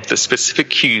understanding of the specific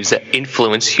cues that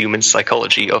influence human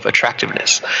psychology of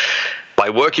attractiveness. By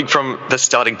working from the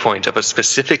starting point of a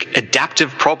specific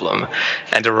adaptive problem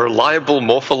and a reliable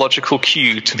morphological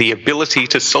cue to the ability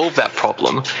to solve that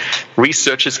problem,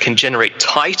 researchers can generate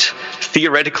tight,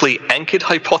 theoretically anchored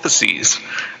hypotheses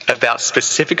about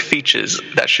specific features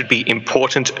that should be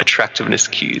important attractiveness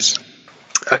cues.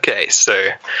 Okay, so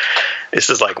this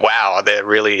is like, wow, they're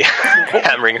really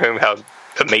hammering home how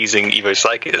amazing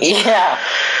Evopsych is. Yeah.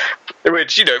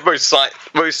 Which, you know,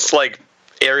 most like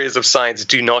areas of science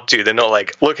do not do. They're not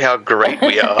like, look how great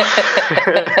we are.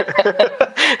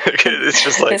 It's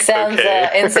just like, it sounds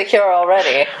insecure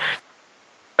already.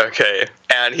 Okay,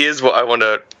 and here's what I want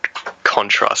to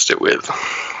contrast it with.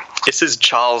 This is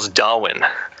Charles Darwin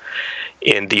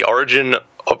in The Origin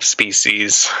of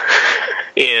Species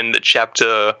in the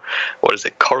chapter,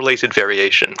 Correlated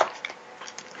Variation.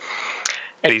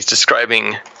 And he's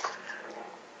describing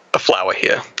a flower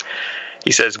here.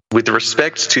 He says, with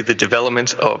respect to the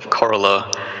development of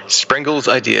corolla, Sprengel's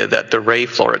idea that the ray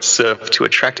florets serve to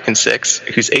attract insects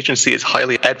whose agency is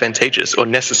highly advantageous or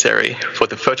necessary for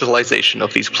the fertilization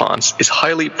of these plants is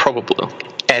highly probable,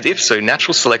 and if so,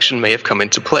 natural selection may have come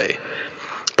into play.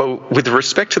 But with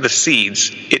respect to the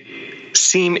seeds, it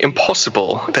seemed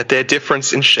impossible that their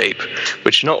difference in shape,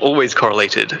 which not always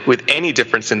correlated with any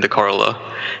difference in the corolla,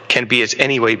 can be in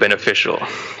any way beneficial.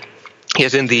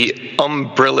 Yet in the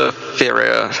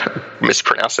Umbellifera,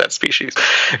 mispronounce that species,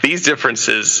 these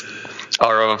differences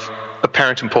are of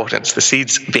apparent importance, the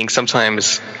seeds being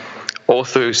sometimes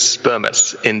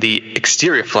orthospermous in the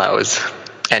exterior flowers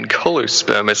and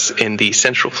colospermous in the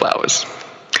central flowers.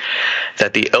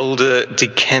 That the elder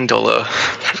Decandola,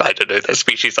 I don't know that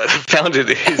species, either founded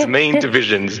his main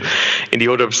divisions in the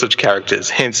order of such characters,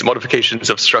 hence modifications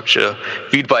of structure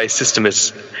viewed by a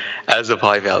systemist as of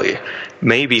high value,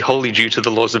 may be wholly due to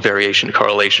the laws of variation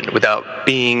correlation, without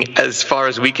being, as far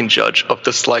as we can judge, of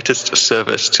the slightest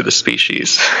service to the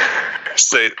species.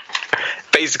 So,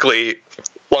 basically,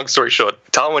 long story short,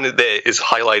 Darwin there is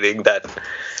highlighting that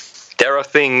there are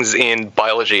things in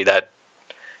biology that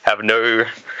have no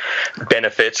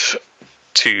benefit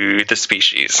to the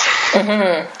species,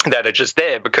 that are just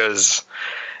there because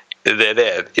they're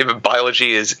there.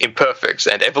 Biology is imperfect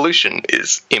and evolution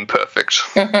is imperfect.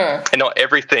 And not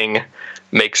everything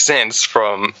makes sense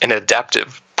from an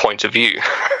adaptive point of view.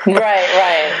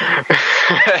 Right.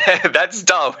 That's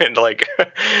Darwin, like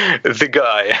the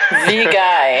guy. The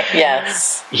guy,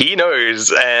 yes. He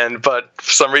knows, but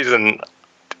for some reason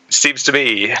seems to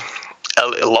me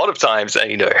a lot of times,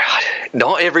 and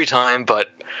not every time, but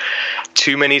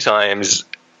too many times,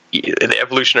 the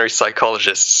evolutionary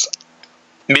psychologists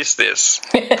miss this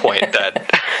point that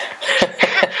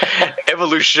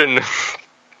evolution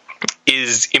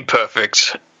is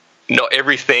imperfect. Not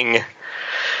everything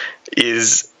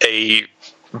is a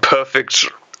perfect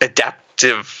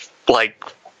adaptive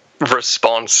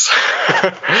response.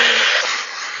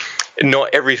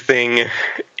 Not everything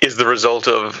is the result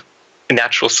of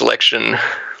natural selection.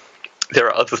 There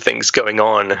are other things going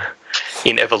on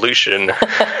in evolution.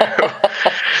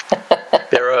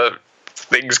 There are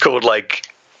things called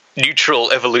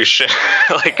neutral evolution,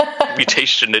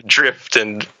 mutation and drift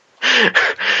and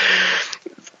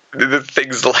the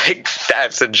things like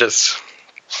that, and just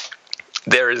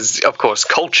there is of course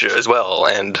culture as well,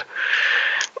 and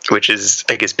which is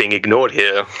I guess being ignored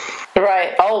here.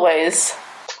 Right, always.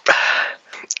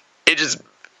 It just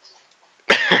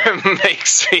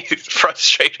makes me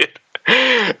frustrated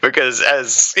because,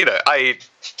 as I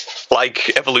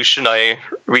like evolution. I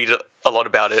read a lot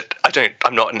about it.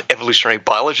 I'm not an evolutionary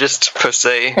biologist per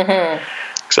se,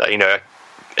 so I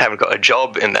haven't got a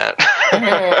job in that.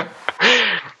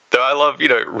 Though I love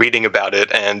reading about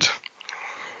it, and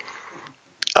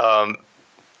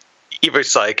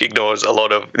Evopsych ignores a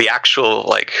lot of the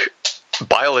actual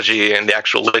biology and the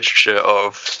actual literature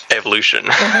of evolution.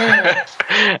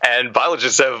 And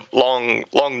biologists have long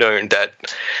known that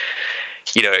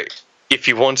if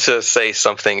you want to say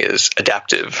something is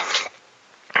adaptive,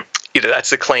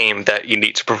 that's a claim that you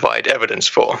need to provide evidence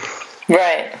for.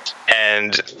 Right.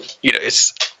 And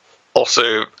it's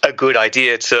also a good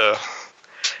idea to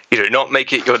not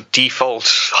make it your default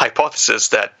hypothesis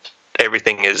that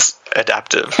everything is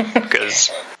adaptive,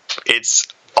 because it's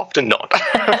often not.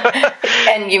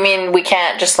 And you mean we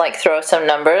can't just throw some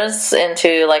numbers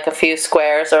into a few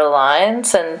squares or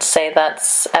lines and say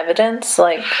that's evidence?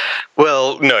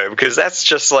 Well, no, because that's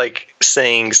just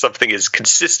saying something is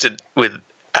consistent with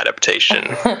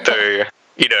adaptation. Though,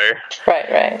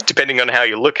 right. Depending on how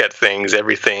you look at things,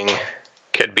 everything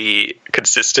can be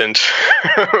consistent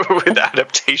with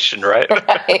adaptation, right?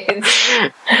 Right.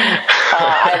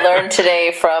 I learned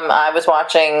today I was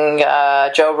watching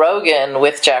Joe Rogan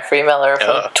with Jeffrey Miller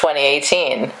from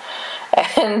 2018.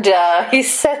 And he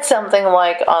said something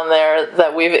on there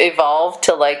that we've evolved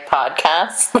to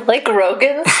podcasts like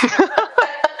Rogan's.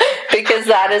 Because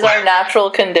that is our natural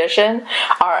condition.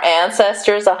 Our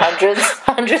ancestors,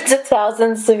 hundreds of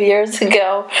thousands of years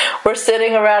ago, were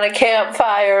sitting around a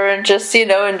campfire and just,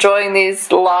 enjoying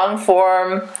these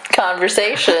long-form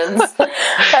conversations.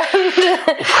 And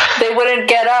they wouldn't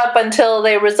get up until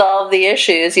they resolved the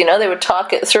issues. They would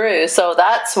talk it through. So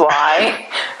that's why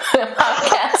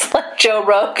podcasts like Joe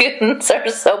Rogan's are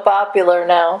so popular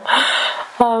now.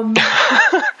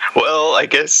 Well, I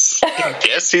guess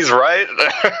he's right.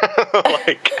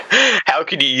 How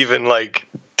can you even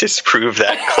disprove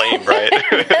that claim, right?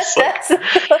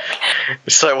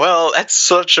 It's well, that's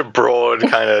such a broad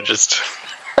kind of just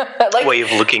way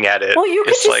of looking at it. Well, you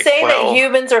could just say that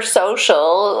humans are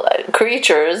social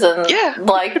creatures and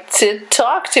like to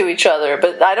talk to each other,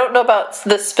 but I don't know about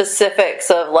the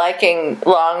specifics of liking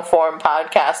long-form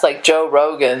podcasts like Joe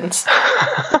Rogan's.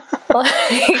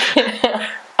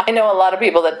 I know a lot of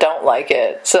people that don't like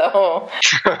it, so...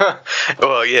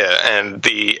 Well, yeah, and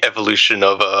the evolution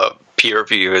of peer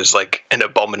review is an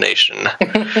abomination.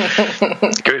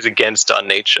 It goes against our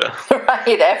nature.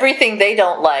 Right, everything they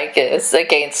don't like is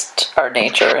against our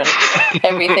nature, and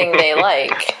everything they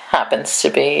like happens to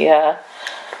be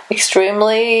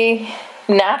extremely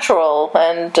natural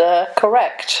and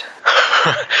correct.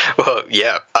 Well,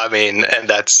 yeah, I mean, and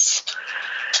that's...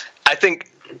 I think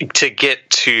to get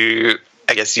to...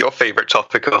 I guess your favorite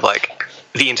topic of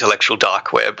the intellectual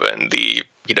dark web and the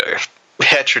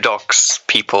heterodox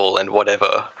people and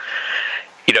whatever.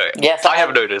 Yes, I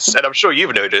have noticed, and I'm sure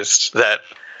you've noticed, that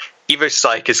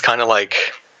Evopsych is kind of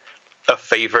a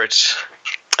favorite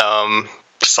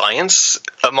science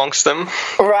amongst them.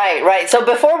 Right. So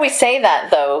before we say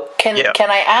that, though, can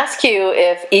I ask you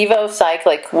if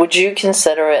Evopsych, would you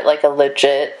consider it a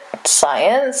legit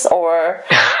science, or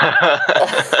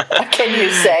can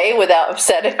you say without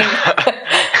upsetting me?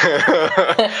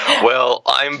 Well,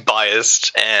 I'm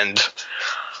biased, and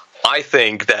I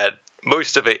think that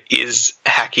most of it is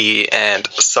hacky and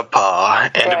subpar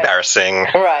and embarrassing.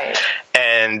 Right.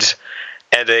 And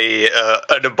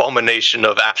an abomination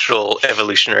of actual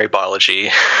evolutionary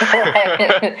biology.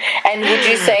 Right. And would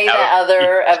you say that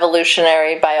other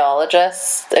evolutionary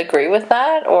biologists agree with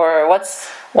that, or what's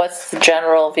the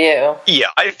general view? Yeah,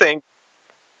 I think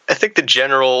the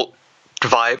general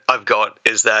vibe I've got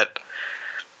is that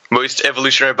most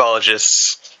evolutionary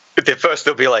biologists,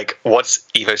 they'll be like, "What's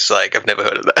Evopsych? I've never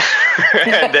heard of that."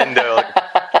 And then they're like,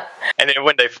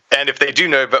 and if they do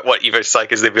know about what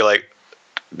Evopsych is, they'll be like,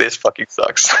 "This fucking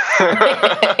sucks." What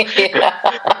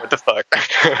the fuck?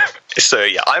 So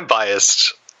yeah, I'm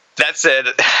biased. That said,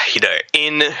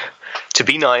 to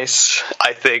be nice,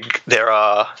 I think there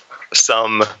are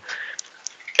some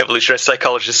evolutionary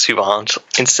psychologists who aren't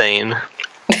insane.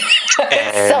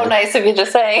 It's so nice of you to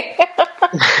say.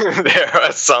 There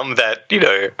are some that,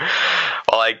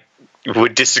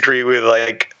 would disagree with,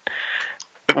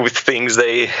 with things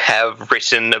they have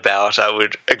written about. I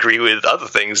would agree with other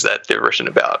things that they've written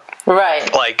about. Right.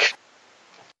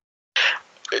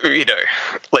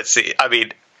 Let's see. I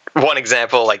mean, one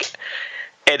example,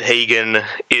 Ed Hagen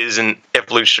is an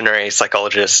evolutionary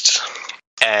psychologist,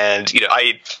 and,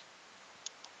 I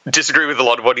disagree with a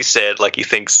lot of what he said. He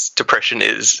thinks depression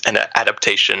is an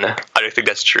adaptation. I don't think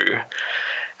that's true.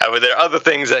 However, there are other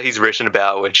things that he's written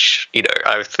about which,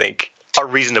 I think are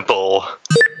reasonable.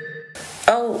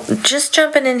 Oh, just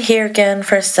jumping in here again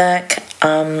for a sec.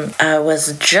 I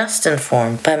was just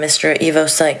informed by Mr.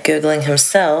 Evopsych Googling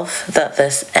himself that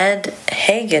this Ed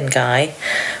Hagen guy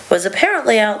was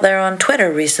apparently out there on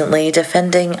Twitter recently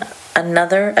defending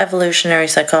another evolutionary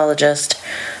psychologist,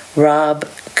 Rob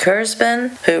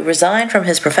Kurzban, who resigned from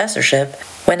his professorship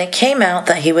when it came out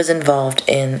that he was involved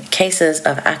in cases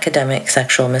of academic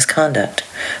sexual misconduct,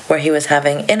 where he was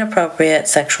having inappropriate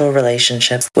sexual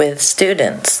relationships with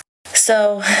students.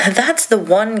 So that's the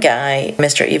one guy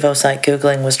Mr. Evopsych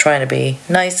Googling was trying to be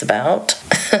nice about.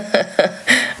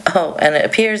 Oh, and it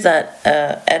appears that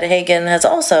Ed Hagen has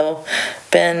also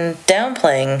been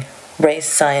downplaying race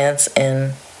science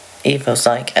in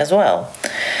Evopsych as well.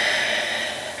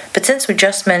 But since we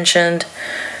just mentioned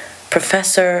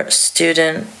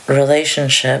professor-student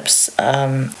relationships,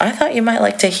 I thought you might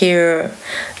like to hear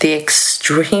the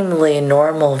extremely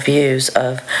normal views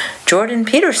of Jordan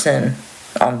Peterson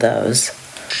on those.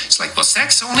 It's like, well,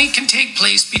 sex only can take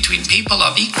place between people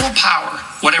of equal power,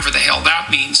 whatever the hell that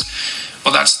means.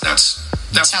 Well, that sounds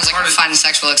like a fun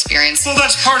sexual experience. Well,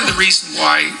 that's part of the reason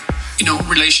why,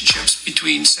 relationships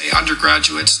between, say,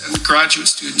 undergraduates and graduate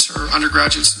students, or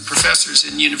undergraduates and professors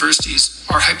in universities,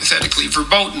 are hypothetically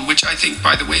verboten, which I think,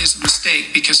 by the way, is a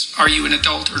mistake, because are you an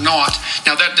adult or not?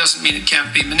 Now, that doesn't mean it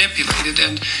can't be manipulated,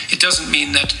 and it doesn't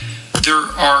mean that there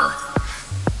are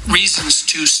reasons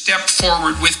to step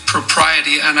forward with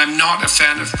propriety, and I'm not a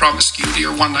fan of promiscuity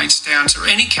or one-night stands or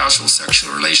any casual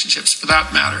sexual relationships for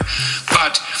that matter,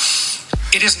 but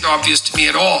it isn't obvious to me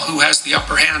at all who has the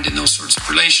upper hand in those sorts of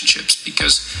relationships,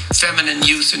 because feminine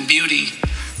youth and beauty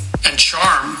and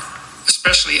charm,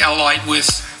 especially allied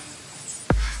with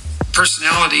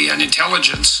personality and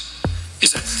intelligence,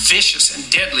 is a vicious and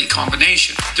deadly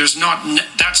combination. That's not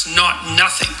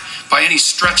nothing by any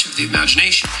stretch of the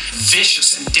imagination.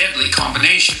 Vicious and deadly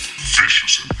combination.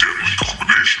 Vicious and deadly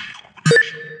combination.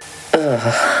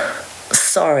 Ugh.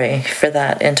 Sorry for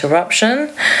that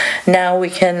interruption. Now we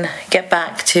can get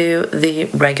back to the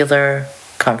regular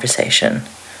conversation.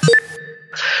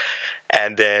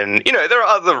 And then, there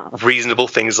are other reasonable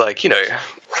things like,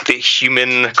 the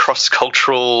human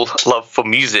cross-cultural love for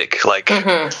music.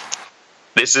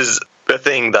 This is the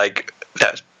thing, that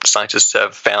scientists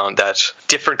have found that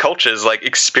different cultures,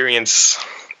 experience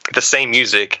the same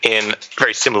music in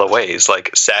very similar ways.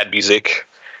 Sad music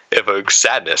evokes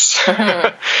sadness.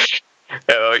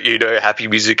 Happy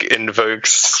music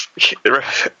invokes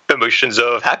emotions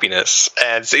of happiness.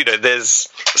 And so, there's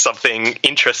something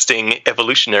interesting,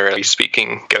 evolutionarily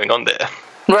speaking, going on there.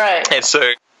 Right. And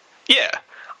so, yeah,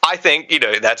 I think,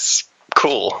 that's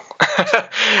cool.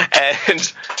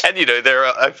 and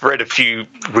I've read a few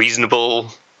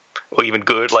reasonable or even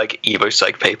good,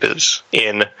 Evopsych papers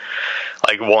in,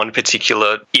 one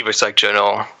particular Evopsych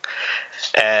journal.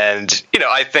 And,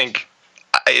 I think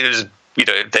it was,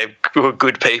 they were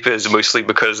good papers mostly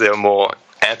because they were more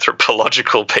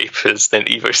anthropological papers than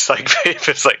Evopsych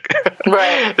papers.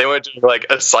 Right. They weren't doing,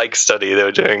 a psych study. They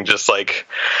were doing just,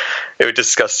 they were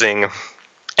discussing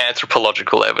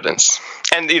anthropological evidence.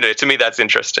 And, to me, that's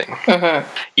interesting. Mm-hmm.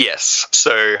 Yes.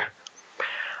 So,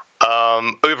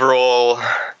 overall,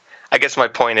 I guess my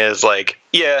point is,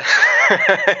 yeah,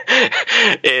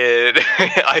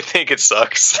 I think it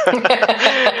sucks.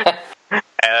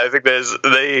 And I think there's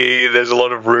a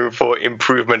lot of room for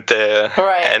improvement there.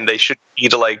 Right. And they should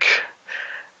need,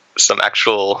 some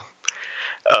actual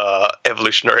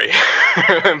evolutionary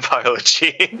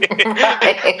biology.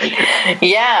 Right.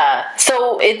 Yeah.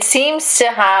 So it seems to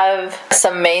have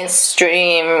some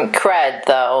mainstream cred,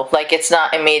 though. It's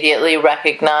not immediately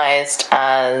recognized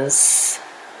as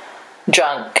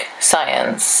junk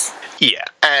science. Yeah,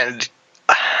 and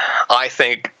I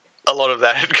think a lot of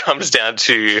that comes down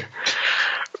to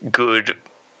good,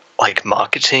 like,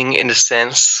 marketing in a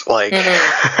sense. Like,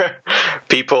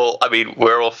 people, I mean,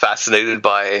 we're all fascinated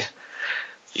by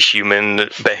human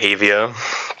behavior,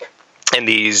 and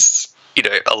these, you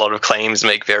know, a lot of claims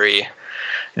make very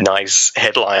nice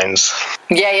headlines.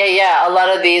 Yeah. A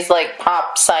lot of these, like,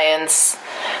 pop science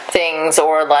things,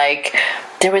 or, like,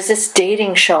 there was this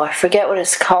dating show, I forget what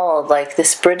it's called, like,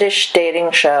 this British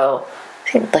dating show, I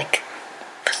think,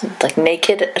 like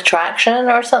Naked Attraction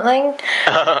or something.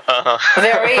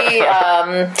 Very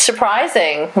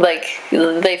surprising. Like,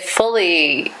 they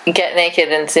fully get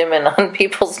naked and zoom in on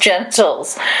people's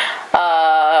genitals.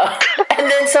 And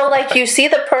then so, like, you see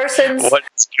the person's...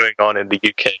 What's going on in the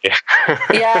UK?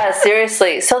 Yeah,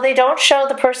 seriously. So they don't show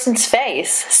the person's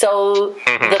face. So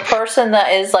the person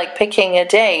that is, like, picking a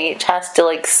date has to,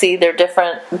 like, see their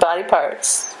different body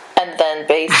parts and then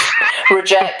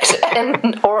reject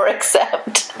or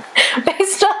accept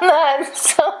based on that.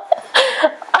 So,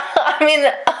 I mean,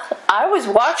 I was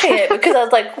watching it because I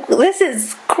was like, this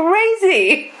is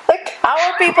crazy. Like, how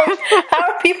are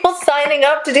people signing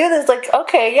up to do this? Like,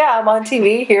 okay, yeah, I'm on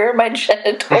TV, here are my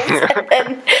genitals, and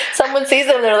then someone sees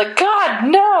them and they're like, God,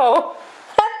 no.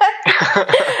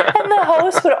 And the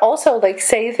host would also, like,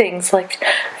 say things like,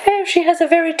 hey, she has a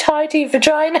very tidy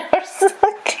vagina.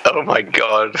 Oh my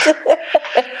god.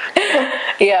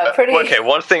 Yeah, pretty... Okay,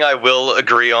 one thing I will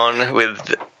agree on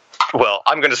with... Well,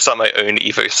 I'm going to start my own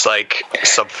Evopsych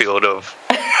subfield of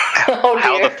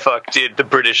how the fuck did the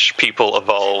British people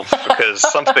evolve? Because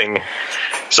something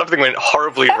went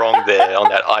horribly wrong there on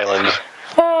that island.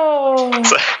 Oh.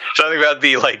 So, something about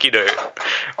the, like, you know,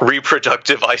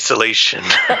 reproductive isolation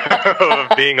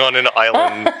of being on an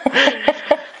island.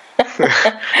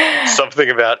 Something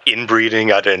about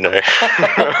inbreeding, I don't know.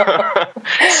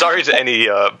 Sorry to any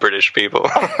British people.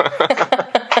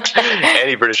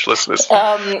 Any British listeners.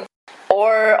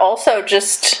 Or also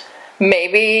just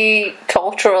maybe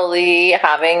culturally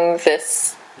having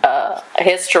this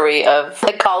history of,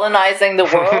 like, colonizing the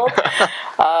world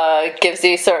gives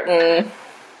you certain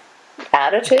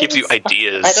attitudes. Gives you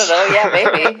ideas. I don't know. Yeah,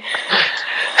 maybe.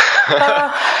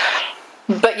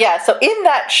 But yeah, so in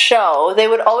that show, they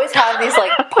would always have these,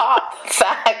 like, pop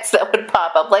facts that would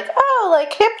pop up, like, oh,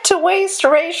 like, hip to waist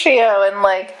ratio, and,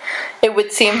 like, it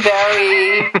would seem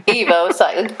very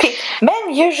Evopsych.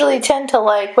 Men usually tend to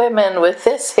like women with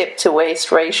this hip to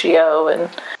waist ratio, and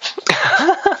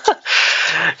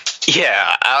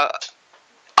yeah,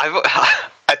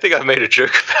 I think I've made a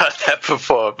joke about that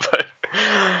before, but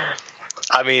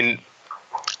I mean,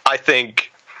 I think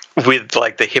with,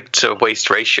 like, the hip to waist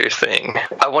ratio thing,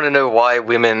 I want to know why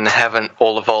women haven't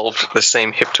all evolved the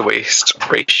same hip to waist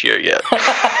ratio yet.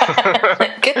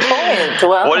 Good point.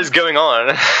 Well, what is going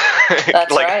on?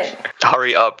 That's like, right.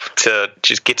 Hurry up to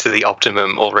just get to the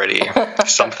optimum already.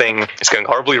 Something is going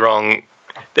horribly wrong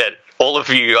that all of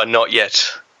you are not yet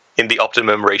in the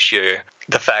optimum ratio.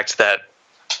 The fact that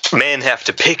men have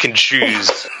to pick and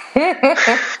choose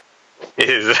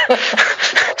is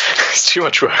it's too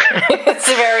much work. It's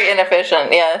very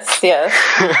inefficient. Yes.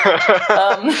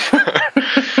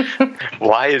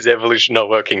 Why is evolution not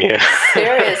working here?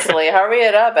 Seriously, hurry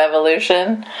it up,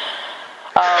 evolution.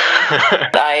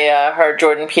 I heard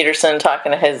Jordan Peterson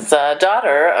talking to his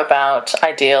daughter about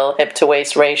ideal hip to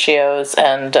waist ratios,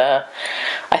 and I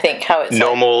think how it's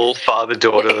normal, like,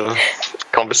 father-daughter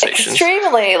conversations.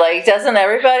 Extremely, like, doesn't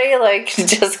everybody, like,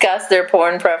 discuss their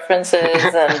porn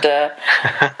preferences and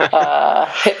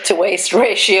hip to waist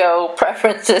ratio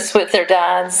preferences with their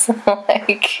dads?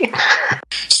 Like,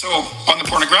 so on the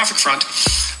pornographic front,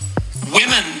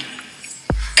 women.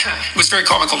 It was very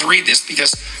comical to read this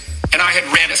because. And I had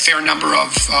read a fair number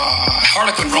of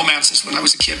Harlequin romances when I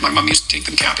was a kid. My mom used to take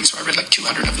them camping, so I read like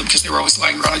 200 of them because they were always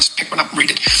lying around. I just pick one up and read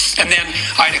it. And then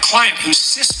I had a client whose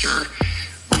sister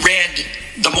read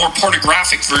the more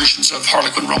pornographic versions of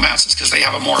Harlequin romances because they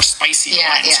have a more spicy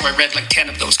line. Yeah. So I read like 10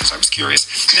 of those because I was curious.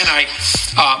 And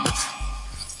then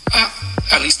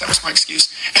at least that was my excuse.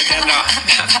 And then,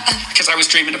 because I was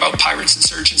dreaming about pirates and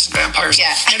surgeons and vampires.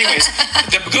 Yeah. Anyways,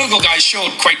 the Google guys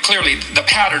showed quite clearly the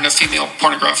pattern of female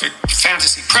pornographic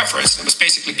fantasy preference. It was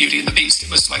basically Beauty and the Beast. It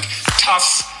was like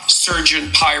tough,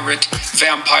 surgeon, pirate,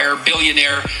 vampire,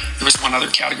 billionaire. There was one other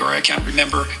category I can't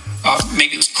remember.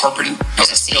 Maybe it was corporate. It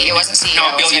wasn't CEO.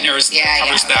 No, billionaires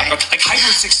covers that. But like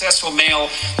hyper-successful male,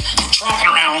 tromping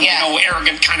around,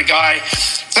 arrogant kind of guy.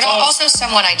 But also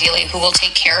someone, ideally, who will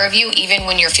take care of you even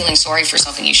when you're feeling sorry for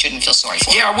something you shouldn't feel sorry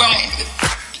for. Yeah, well,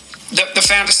 the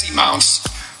fantasy mounts,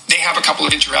 they have a couple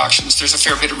of interactions. There's a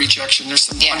fair bit of rejection. There's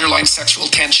some underlying sexual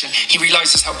tension. He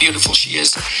realizes how beautiful she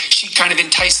is. She kind of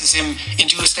entices him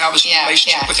into establishing a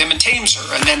relationship with him and tames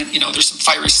her. And then, there's some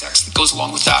fiery sex that goes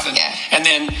along with that. And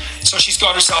then, so she's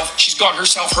got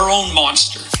herself her own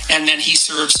monster. And then he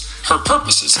serves her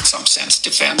purposes in some sense,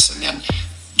 defense, and then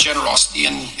generosity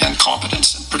and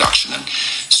competence and production.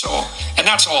 And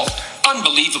that's all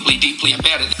unbelievably deeply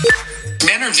embedded.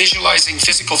 Men are visualizing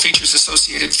physical features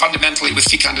associated fundamentally with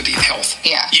fecundity and health.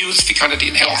 Youth, fecundity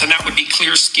and health. And that would be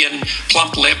clear skin,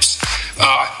 plump lips,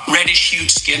 reddish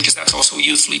hued skin, because that's also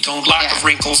youthfully toned, lack of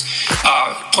wrinkles,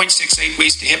 0.68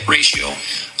 waist to hip ratio,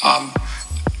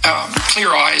 clear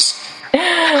eyes.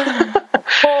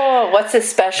 Oh, what's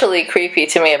especially creepy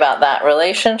to me about that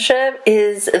relationship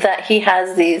is that he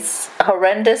has these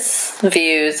horrendous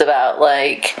views about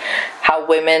like how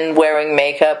women wearing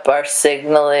makeup are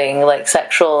signaling like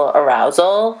sexual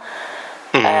arousal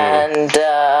and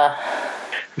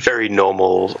very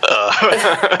normal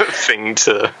thing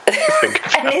to think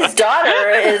about. And his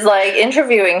daughter is like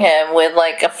interviewing him with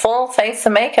like a full face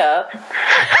of makeup.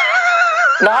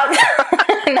 Not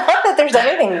that there's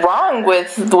anything wrong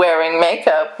with wearing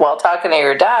makeup while talking to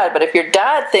your dad, but if your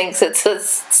dad thinks it's a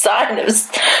sign of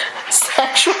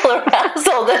sexual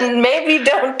arousal, then maybe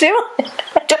don't do it.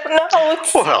 I don't know.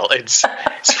 Well, it's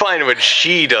fine when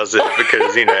she does it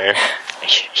because,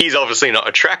 he's obviously not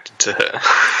attracted to her.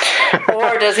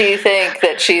 Or does he think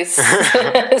that she's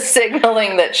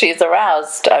signaling that she's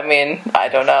aroused? I mean, I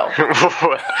don't know.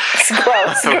 It's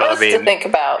gross to think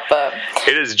about, but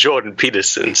it is Jordan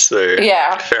Peterson, so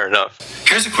fair enough.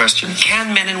 Here's a question.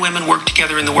 Can men and women work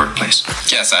together in the workplace?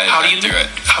 Yes, I do it.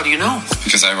 How do you know?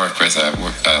 Because I work with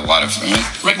a lot of women.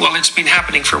 Right, well, it's been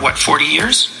happening for, 40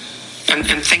 years? And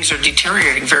things are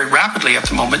deteriorating very rapidly at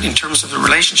the moment in terms of the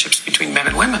relationships between men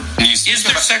and women. Is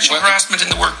there sexual harassment in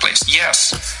the workplace?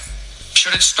 Yes.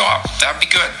 Should it stop? That'd be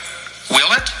good.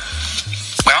 Will it?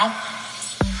 Well,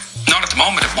 not at the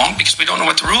moment it won't, because we don't know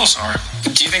what the rules are.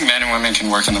 Do you think men and women can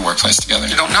work in the workplace together?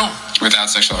 I don't know. Without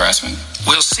sexual harassment?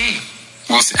 We'll see.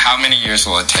 How many years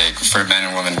will it take for men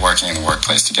and women working in the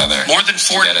workplace together? More than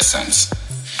 40. To get a sense.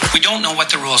 We don't know what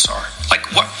the rules are.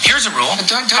 Like, what? Here's a rule.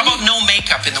 How about no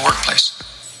makeup in the workplace?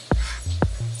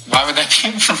 Why would that be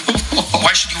a rule?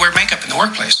 Why should you wear makeup in the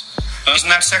workplace? Isn't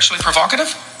that sexually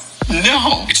provocative?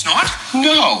 No. It's not?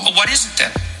 No. Well, what is it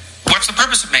then? What's the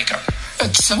purpose of makeup?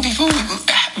 Some people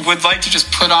would like to just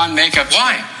put on makeup.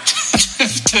 Why?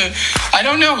 I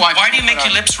don't know why. Why do you make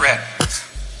your lips red?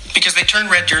 Because they turn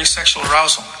red during sexual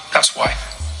arousal. That's why.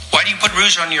 Why do you put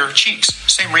rouge on your cheeks?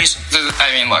 Same reason.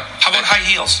 I mean, look. How about high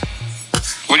heels?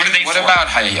 What about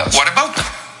high heels? What about them?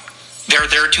 They're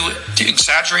there to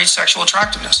exaggerate sexual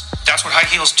attractiveness. That's what high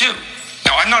heels do.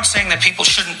 Now, I'm not saying that people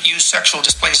shouldn't use sexual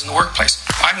displays in the workplace.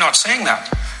 I'm not saying that.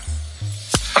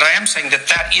 But I am saying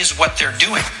that is what they're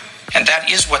doing. And that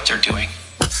is what they're doing.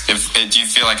 Do you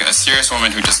feel like a serious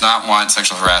woman who does not want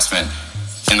sexual harassment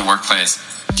in the workplace,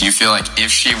 do you feel like if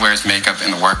she wears makeup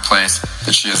in the workplace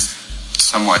that she is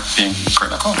somewhat being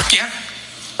critical? Yeah.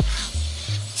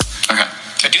 Okay.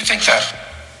 I do think that.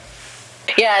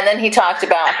 Yeah, and then he talked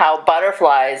about how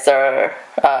butterflies are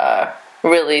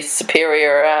really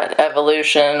superior at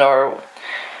evolution or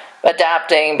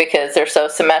adapting because they're so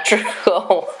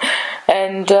symmetrical.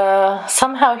 And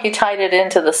somehow he tied it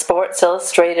into the Sports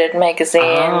Illustrated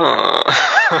magazine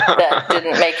that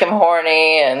didn't make him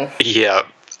horny. And Yep.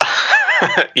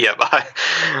 Yep,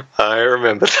 I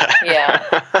remember that.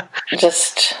 Yeah.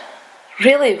 Just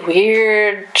really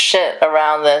weird shit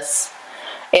around this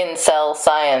incel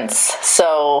science.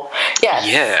 So,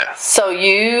 yeah. So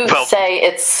you say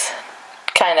it's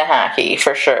kind of hacky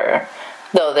for sure,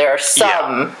 though there are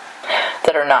some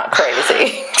that are not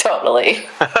crazy. Totally.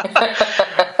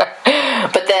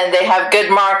 But then they have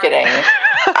good marketing.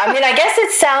 I mean, I guess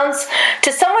it sounds,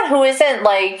 to someone who isn't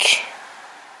like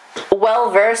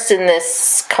well versed in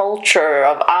this culture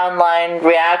of online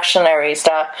reactionary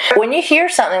stuff, when you hear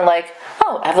something like,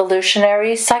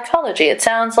 evolutionary psychology, it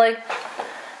sounds like,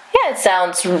 it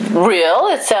sounds real,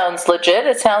 it sounds legit,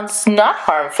 it sounds not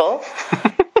harmful.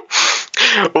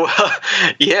 Well,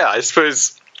 yeah, I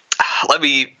suppose, let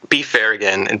me be fair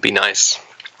again and be nice.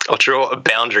 I'll draw a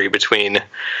boundary between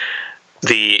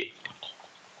the,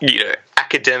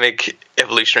 academic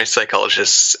evolutionary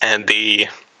psychologists and the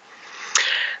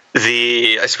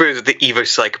I suppose the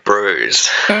Evopsych bros,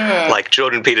 like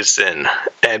Jordan Peterson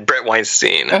and Brett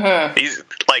Weinstein. These,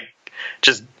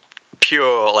 just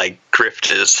pure,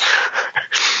 grifters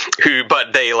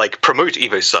but they, promote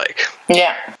Evopsych.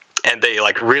 Yeah. And they,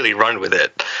 really run with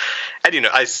it. And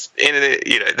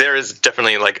there is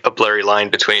definitely like a blurry line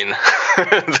between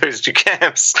those two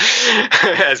camps,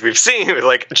 as we've seen with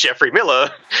like Jeffrey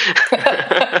Miller.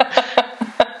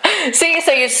 See,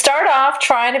 so you start off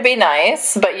trying to be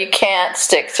nice, but you can't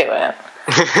stick to it.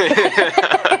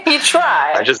 You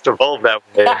try. I just evolved that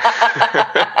way.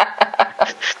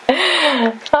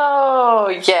 Oh,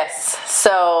 yes.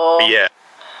 So yeah,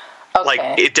 okay.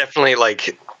 Like it definitely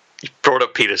like brought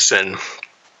up Peterson,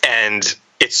 and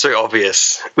it's so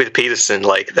obvious with Peterson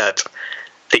like that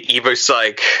the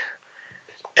Evopsych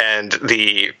and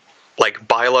the like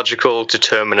biological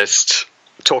determinist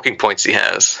talking points he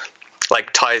has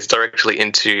like ties directly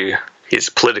into his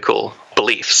political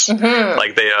beliefs. Mm-hmm.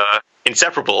 Like they are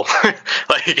inseparable.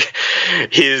 Like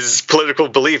his political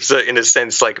beliefs are in a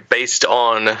sense like based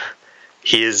on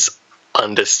his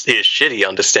shitty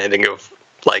understanding of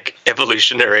like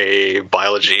evolutionary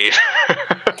biology.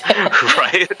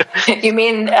 Right? You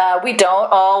mean we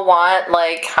don't all want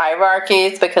like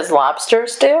hierarchies because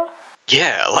lobsters do?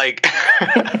 Yeah, like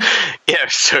yeah,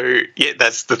 so yeah,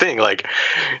 that's the thing like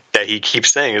that he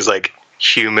keeps saying is like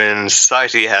human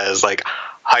society has like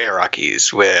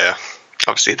hierarchies where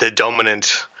obviously the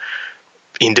dominant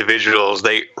individuals,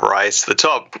 they rise to the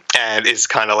top, and it's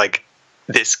kind of like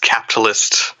this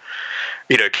capitalist,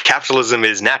 capitalism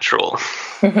is natural.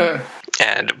 Mm-hmm.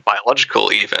 And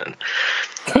biological even.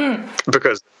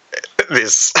 Because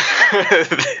this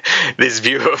this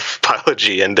view of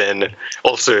biology, and then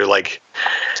also like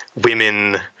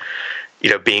women,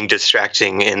 being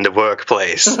distracting in the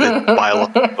workplace,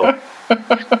 biological.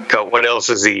 God, what else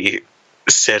has he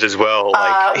said as well?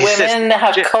 Like women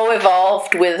have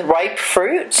co-evolved with ripe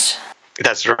fruit.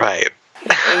 That's right.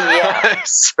 Yeah.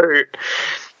 So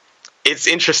it's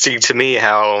interesting to me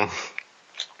how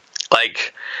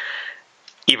like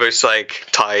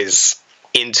Evopsych ties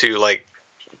into like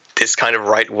this kind of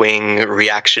right-wing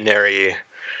reactionary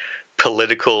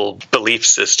political belief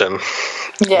system,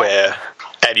 where,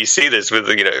 and you see this with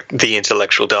the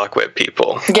intellectual dark web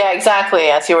people. Yeah, exactly,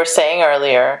 as you were saying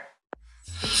earlier.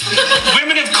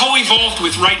 Women have co-evolved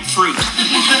with ripe fruit.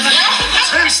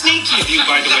 It's very sneaky of you,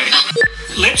 by the way.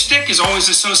 Lipstick is always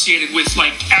associated with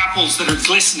like apples that are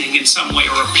glistening in some way,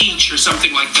 or a peach or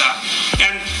something like that.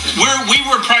 And we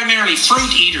were primarily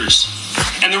fruit eaters.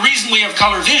 And the reason we have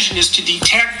color vision is to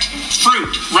detect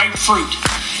fruit, ripe fruit.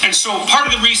 And so part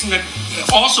of the reason that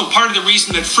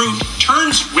fruit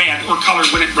turns red or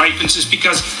colored when it ripens is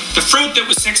because the fruit that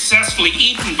was successfully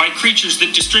eaten by creatures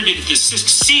that distributed the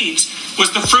seeds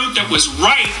was the fruit that was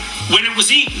ripe when it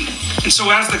was eaten. And so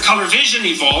as the color vision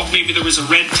evolved, maybe there was a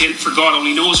red tint for God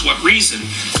only knows what reason,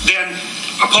 then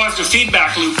a positive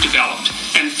feedback loop developed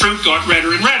and fruit got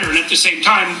redder and redder. And at the same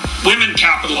time, women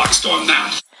capitalized on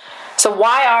that. So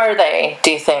why are they, do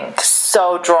you think,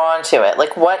 so drawn to it?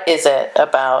 Like, what is it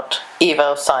about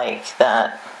Evopsych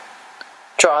that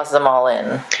draws them all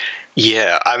in?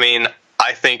 Yeah, I mean,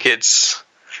 I think it's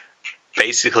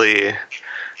basically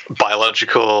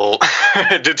biological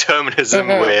determinism,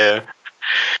 where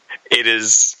it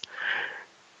is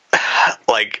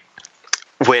like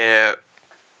where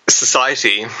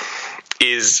society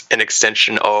is an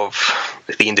extension of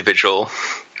the individual.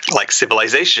 Like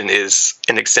civilization is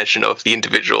an extension of the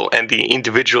individual, and the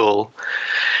individual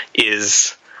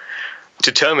is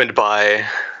determined by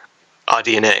our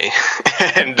DNA,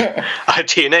 and our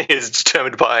DNA is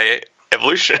determined by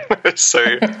evolution. So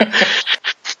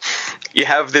you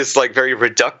have this like very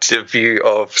reductive view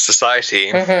of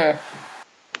society. Mm-hmm.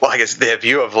 Well, I guess their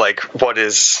view of like what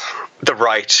is the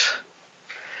right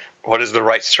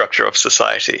structure of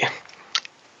society.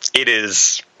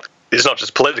 It's not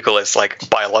just political, it's like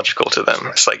biological to them.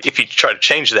 It's like if you try to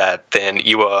change that, then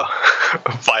you are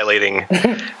violating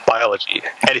biology.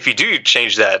 And if you do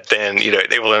change that, then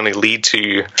they will only lead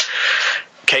to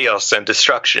chaos and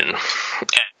destruction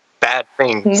and bad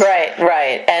things.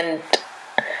 Right. And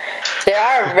there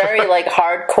are very like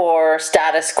hardcore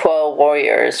status quo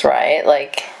warriors, right?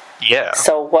 Like, yeah.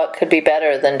 So what could be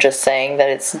better than just saying that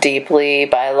it's deeply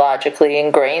biologically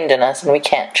ingrained in us and we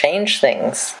can't change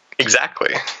things?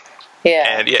 Exactly.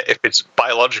 Yeah. And if it's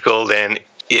biological, then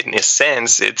in a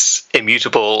sense, it's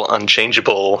immutable,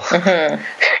 unchangeable. Mm-hmm.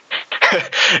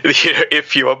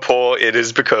 If you are poor, it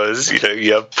is because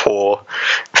you have poor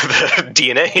the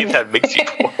DNA that makes you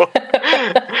poor.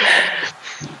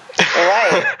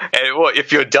 Right. And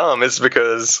if you're dumb, it's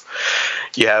because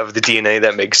you have the DNA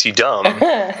that makes you dumb.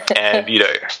 And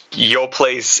your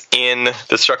place in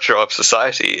the structure of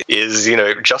society is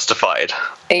justified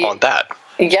on that.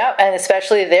 Yeah, and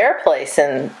especially their place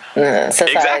in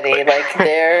society. Exactly. Like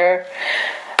their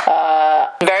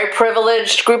Very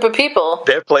privileged group of people.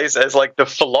 Their place as like the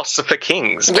philosopher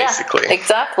kings, basically. Yeah,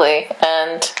 exactly.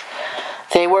 And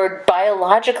they were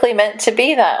biologically meant to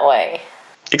be that way.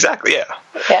 Exactly, yeah.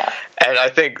 Yeah. And I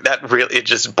think that really, it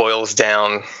just boils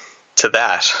down to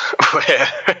that, where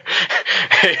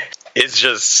it's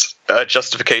just a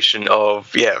justification of,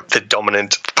 the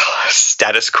dominant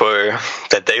status quo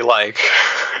that they like.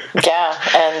 Yeah,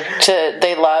 and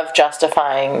they love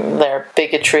justifying their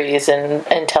bigotries in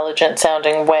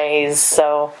intelligent-sounding ways,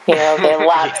 so, they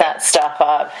lap that stuff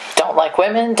up. Don't like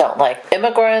women, don't like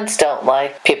immigrants, don't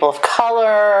like people of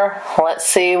color. Let's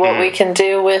see what we can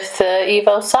do with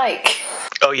Evopsych.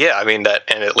 Oh, yeah, I mean,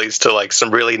 and it leads to, like,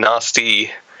 some really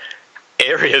nasty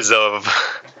areas of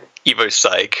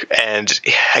Evopsych, and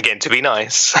again, to be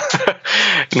nice,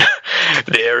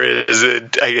 there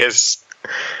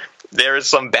is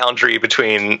some boundary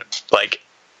between, like,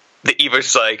 the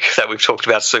Evopsych that we've talked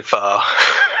about so far,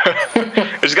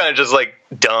 which is kind of just, like,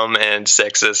 dumb and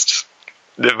sexist,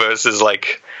 versus,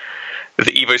 like, the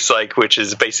Evopsych, which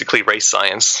is basically race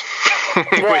science,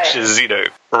 which is,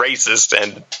 racist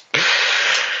and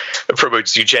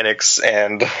promotes eugenics,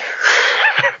 and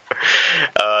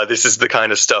this is the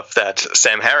kind of stuff that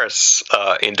Sam Harris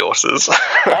endorses.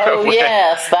 Oh,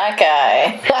 yes, that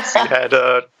guy. He had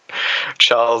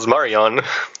Charles Murray on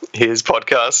his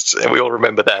podcast, and we all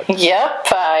remember that. Yep,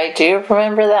 I do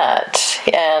remember that.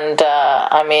 And,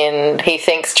 he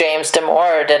thinks James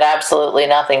Damore did absolutely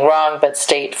nothing wrong but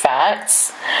state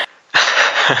facts.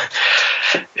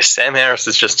 Sam Harris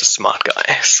is just a smart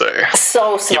guy, so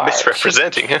smart. You're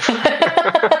misrepresenting him.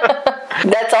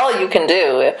 That's all you can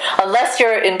do. Unless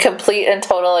you're in complete and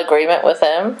total agreement with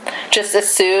him, just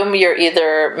assume you're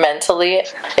either mentally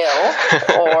ill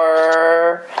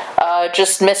or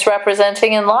just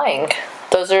misrepresenting and lying.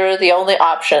 Those are the only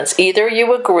options. Either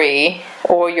you agree,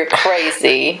 or you're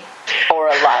crazy, or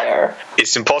a liar.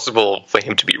 It's impossible for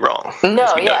him to be wrong.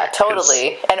 No, yeah,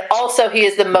 totally. And also, he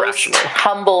is the most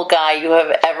humble guy you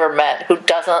have ever met, who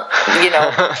doesn't,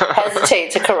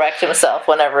 hesitate to correct himself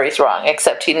whenever he's wrong,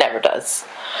 except he never does.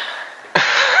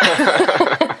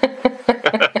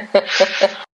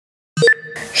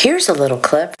 Here's a little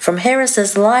clip from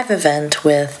Harris's live event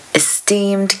with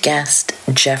esteemed guest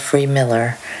Jeffrey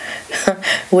Miller,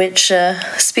 which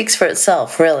speaks for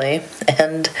itself, really.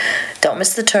 And don't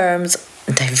miss the terms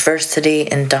diversity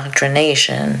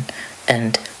indoctrination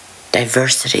and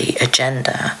diversity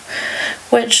agenda,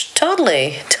 which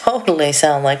totally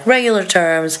sound like regular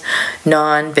terms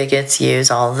non-bigots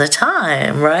use all the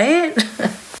time, right?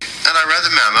 And I read the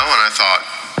memo and I thought,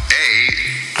 A,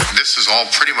 this is all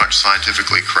pretty much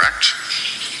scientifically correct.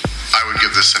 I would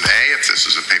give this an A if this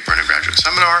was a paper in a graduate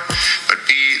seminar, but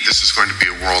B, this is going to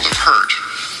be a world of hurt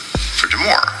for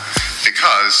Damore,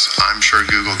 because I'm sure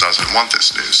Google doesn't want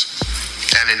this news.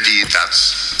 And indeed,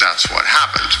 that's what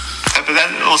happened. But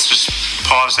let's just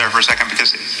pause there for a second,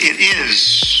 because it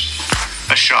is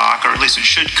a shock, or at least it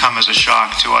should come as a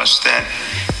shock to us, that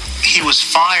he was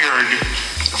fired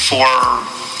for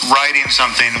writing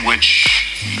something which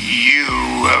you,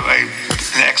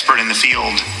 an expert in the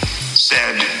field,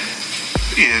 said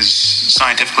is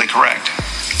scientifically correct.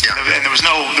 Yeah. And there was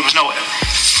no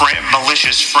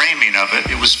malicious framing of it.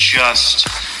 It was just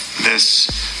this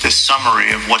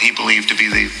summary of what he believed to be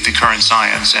the current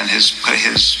science, and his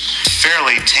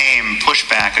fairly tame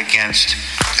pushback against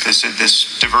this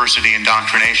diversity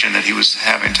indoctrination that he was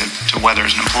having to weather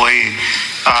as an employee.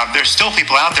 There's still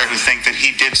people out there who think that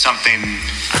he did something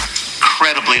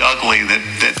incredibly ugly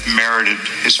that merited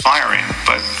his firing,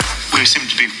 but we seem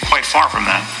to be quite far from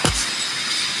that.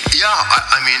 Yeah,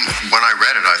 I mean, when I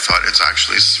read it, I thought it's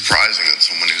actually surprising that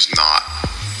someone who's not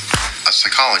a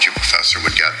psychology professor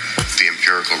would get the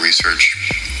empirical research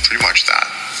pretty much that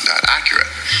accurate.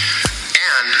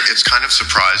 And it's kind of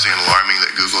surprising and alarming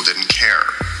that Google didn't care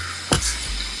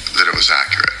that it was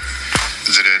accurate,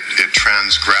 that it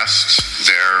transgressed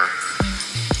their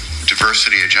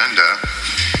diversity agenda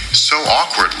so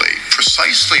awkwardly,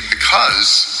 precisely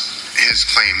because his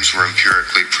claims were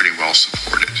empirically pretty well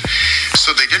supported.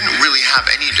 So they didn't really have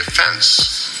any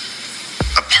defense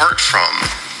apart from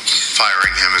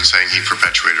firing him and saying he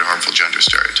perpetuated harmful gender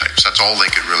stereotypes. That's all they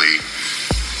could really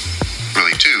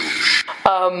do.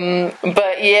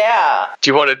 But yeah.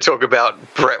 Do you want to talk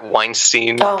about Brett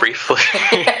Weinstein briefly?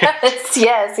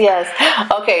 Yes.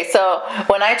 Okay, so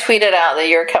when I tweeted out that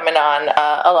you're coming on,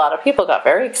 a lot of people got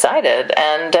very excited,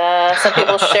 and some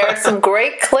people shared some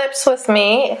great clips with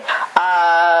me.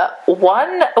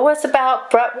 One was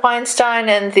about Brett Weinstein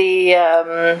and the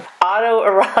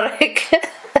autoerotic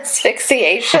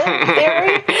asphyxiation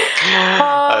theory.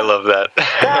 I love that.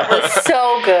 That was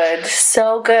so good.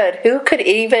 So good. Who could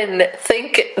even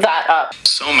think that up?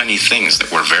 So many things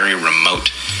that were very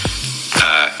remote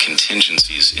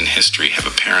contingencies in history have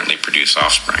apparently produced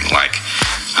offspring, like,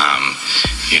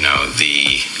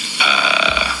 the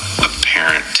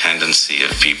apparent tendency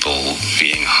of people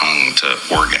being hung to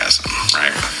orgasm,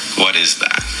 right? What is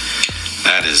that?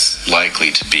 That is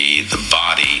likely to be the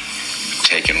body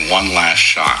taking one last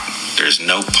shot. There's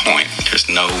no point. There's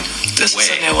no This way.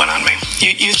 is a new one on me.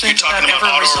 You think You're talking that about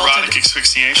ever autoerotic resulted?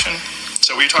 asphyxiation? Is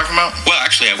that what you're talking about? Well,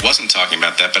 actually, I wasn't talking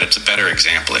about that, but it's a better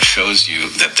example. It shows you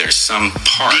that there's some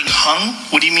part. Being hung?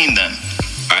 What do you mean then?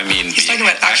 I mean, He's talking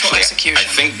about actual execution. I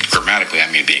think grammatically,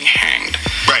 I mean being hanged.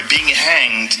 Right, being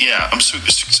hanged. Yeah, I'm so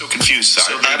confused. So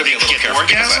I gotta be a little get careful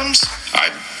because orgasms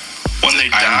when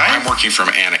they I'm die. working from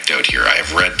anecdote here. I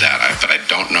have read that, but I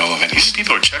don't know of any. These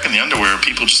people are checking the underwear.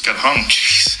 People just got hung.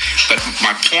 Jeez. But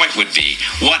my point would be,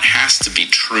 what has to be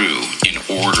true in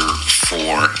order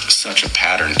for such a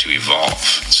pattern to evolve?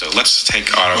 So let's take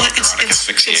autoerotic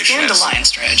asphyxiation. It's dandelion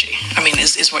strategy. I mean,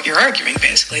 is what you're arguing,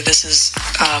 basically. This is,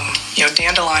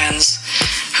 dandelions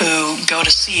who go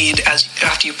to seed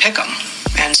after you pick them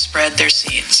and spread their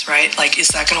seeds, right? Like, is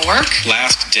that going to work?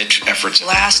 Last-ditch efforts of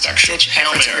reproduction.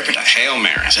 Hail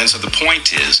Marys. And so the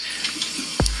point is,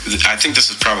 I think this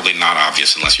is probably not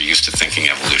obvious unless you're used to thinking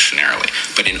evolutionarily,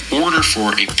 but in order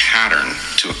for a pattern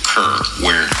to occur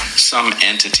where some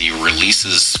entity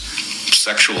releases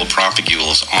sexual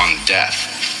propagules on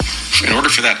death, in order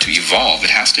for that to evolve, it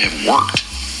has to have worked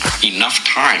enough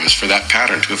times for that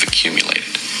pattern to have accumulated.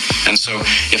 And so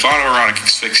if autoerotic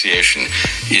asphyxiation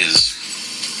is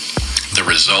the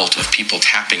result of people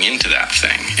tapping into that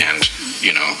thing and,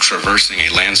 traversing a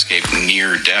landscape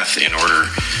near death in order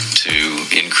to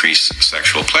increase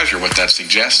sexual pleasure, what that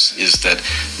suggests is that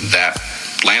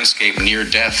landscape near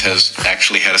death has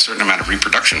actually had a certain amount of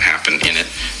reproduction happen in it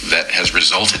that has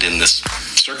resulted in this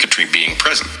circuitry being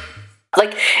present.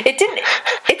 Like, it didn't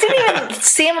even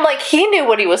seem like he knew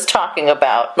what he was talking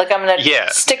about. Like, I'm gonna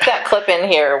stick that clip in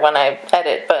here when I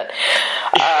edit, but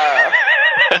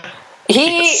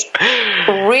he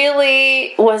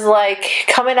really was like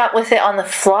coming up with it on the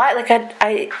fly. Like,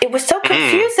 it was so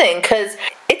confusing because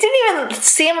it didn't even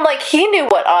seem like he knew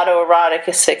what autoerotic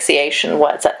asphyxiation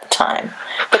was at the time.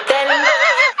 But then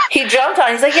he jumped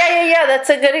on. He's like, yeah, that's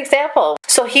a good example.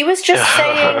 So he was just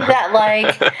saying that,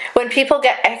 like, when people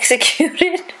get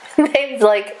executed, they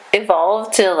like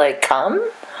evolve to like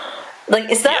come. Like,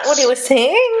 is that what he was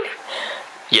saying?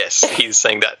 Yes, he's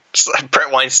saying that.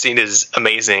 Brett Weinstein is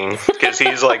amazing because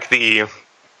he's like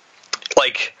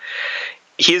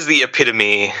he's the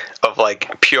epitome of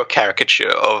like pure caricature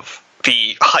of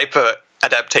the hyper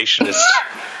adaptationist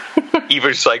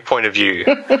Evopsych point of view.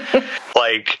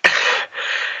 Like,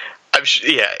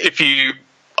 if you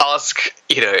ask,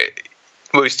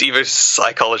 most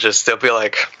Evopsychologists, they'll be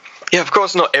like, yeah, of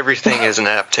course not everything is an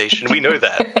adaptation. We know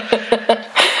that.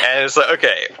 And it's like,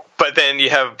 okay. But then you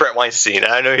have Brett Weinstein.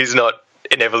 I know he's not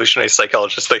an evolutionary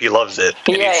psychologist, but he loves it.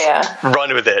 And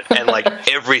run with it. And like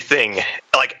everything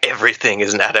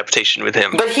is an adaptation with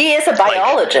him. But he is a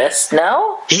biologist,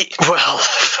 no?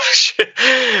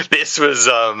 This was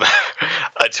a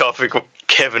topic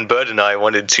Kevin Bird and I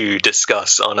wanted to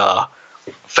discuss on our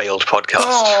failed podcast.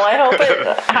 Oh, I hope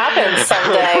it happens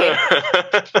someday.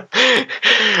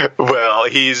 Well,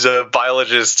 he's a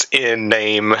biologist in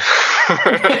name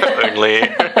only.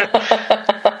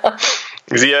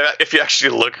 Yeah, if you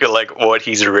actually look at like what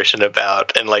he's written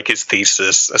about and like his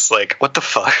thesis, it's like, what the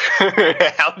fuck?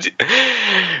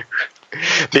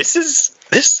 This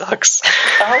sucks.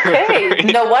 Okay,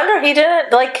 no wonder he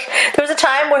didn't, like, there was a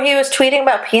time where he was tweeting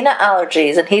about peanut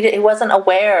allergies and he wasn't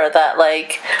aware that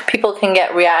like people can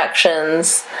get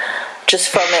reactions just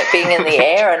from it being in the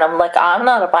air, and I'm like, I'm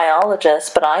not a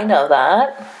biologist, but I know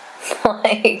that.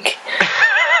 Like,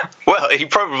 well, he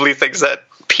probably thinks that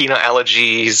peanut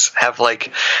allergies have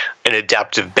like an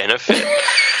adaptive benefit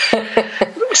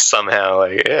somehow.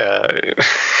 Like, yeah.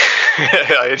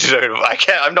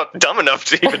 I'm not dumb enough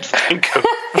to even think of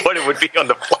what it would be on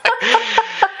the fly.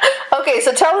 Okay,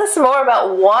 so tell us more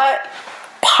about what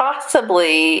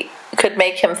possibly could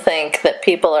make him think that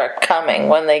people are coming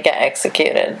when they get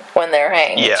executed, when they're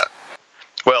hanged. Yeah.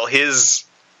 Well,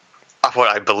 what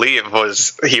I believe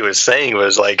was he was saying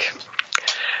was like,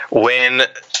 when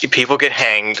people get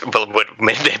hanged, but when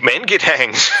men get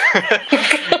hanged,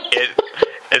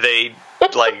 they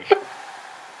like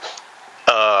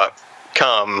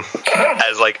come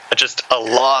as like just a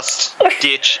last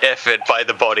ditch effort by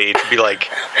the body to be like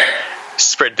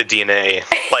spread the DNA.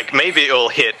 Like maybe it'll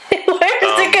hit. Where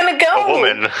is it gonna go? No. a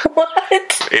woman. What?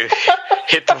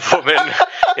 Hit the woman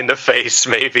in the face,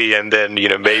 maybe, and then,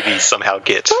 maybe somehow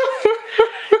get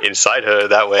inside her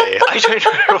that way. I don't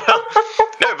know. Well,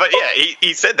 no, but yeah,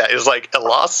 he said that. It was like,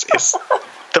 alas, it's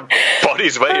the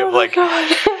body's way of like,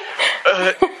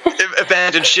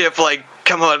 abandon ship, like,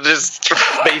 come on, just,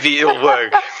 maybe it'll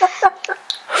work.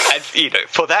 And,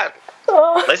 for that,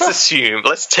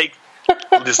 let's take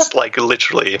this, like,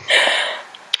 literally,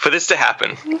 for this to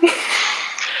happen,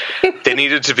 there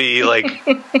needed to be, like,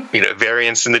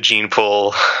 variants in the gene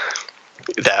pool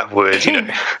that would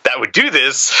do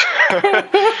this,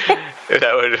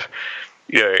 that would,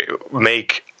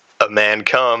 make a man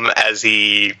come as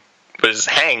he was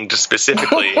hanged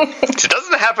specifically. It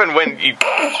doesn't happen when it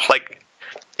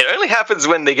only happens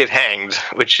when they get hanged,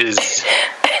 which is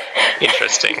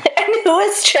interesting. And who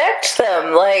has checked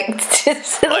them?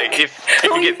 If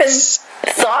you get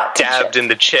stabbed in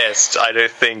the chest, I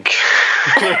don't think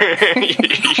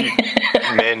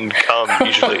men come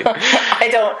usually. I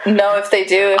don't know if they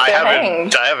do if they're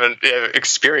hanged. I haven't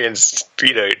experienced,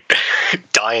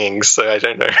 dying, so I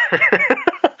don't know.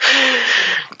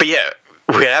 But yeah,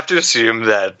 we have to assume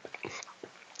that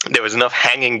there was enough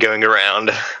hanging going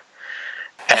around,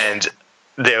 and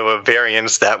there were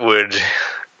variants that would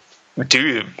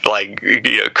do,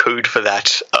 code for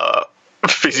that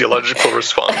physiological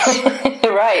response.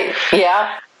 Right,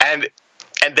 yeah. And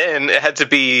then it had to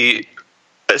be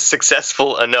a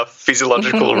successful enough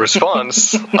physiological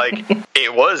response,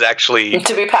 it was actually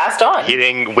to be passed on,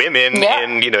 hitting women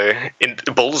in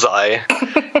bullseye.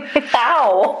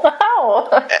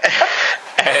 Ow.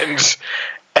 and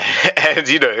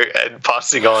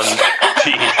passing on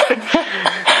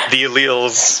the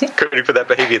alleles coding for that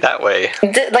behavior that way.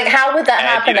 How would that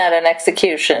happen at an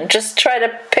execution? Just try to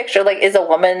picture, is a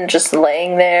woman just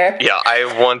laying there? Yeah, I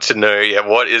want to know,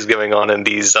 what is going on in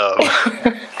these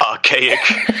archaic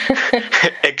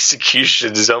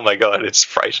executions. Oh my god, it's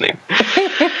frightening.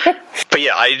 But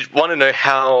yeah, I want to know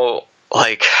how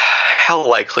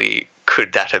likely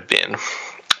could that have been?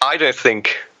 I don't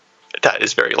think that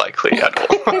is very likely at all.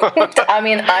 I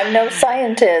mean, I'm no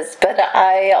scientist, but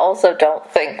I also don't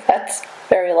think that's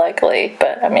very likely.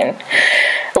 But I mean,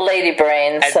 lady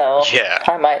brain, so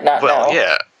I might not know. Well,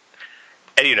 yeah.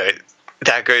 And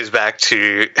that goes back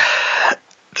to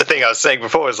the thing I was saying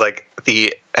before, is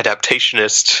the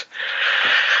adaptationist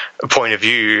point of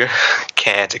view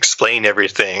can't explain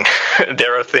everything.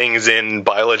 There are things in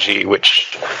biology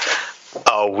which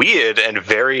are weird and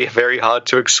very, very hard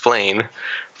to explain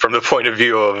from the point of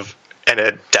view of an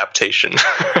adaptation.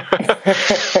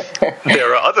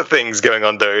 There are other things going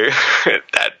on, though,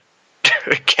 that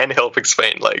can help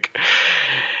explain.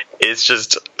 It's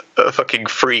just a fucking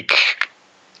freak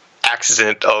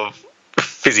accident of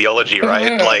physiology,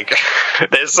 right? Mm-hmm.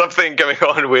 There's something going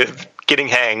on with getting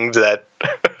hanged that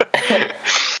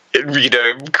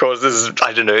causes,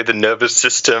 I don't know, the nervous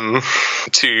system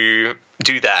to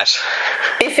do that.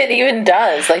 If it even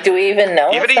does, do we even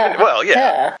know?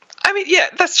 Yeah. I mean, yeah,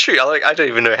 that's true. I don't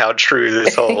even know how true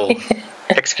this whole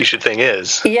execution thing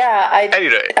is. Yeah, I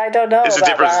don't know. There's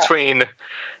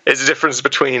a difference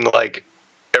between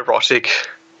erotic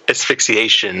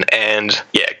asphyxiation and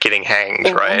getting hanged,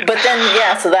 right? But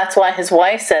then so that's why his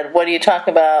wife said, "What are you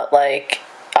talking about?"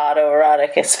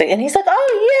 Autoerotic asphyxiation, and he's like,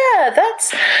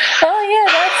 that's a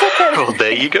good. Well,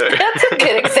 there you go. That's a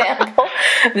good example.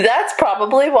 That's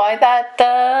probably why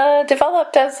that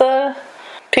developed as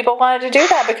people wanted to do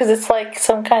that, because it's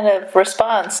some kind of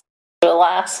response to a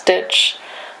last ditch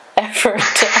effort.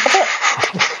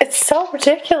 It's so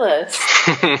ridiculous.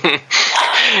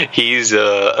 He's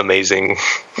amazing.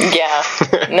 Yeah.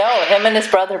 No, him and his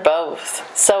brother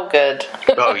both. So good.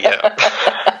 Oh, yeah.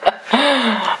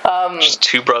 Just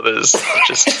two brothers.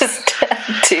 Just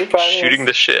two brothers. Shooting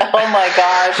the shit. Oh my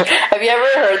gosh. Have you ever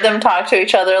heard them talk to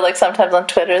each other? Sometimes on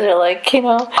Twitter, they're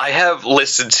I have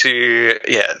listened to,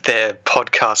 their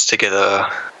podcast together.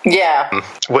 Yeah.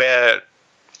 Where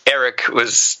Eric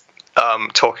was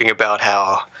talking about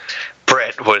how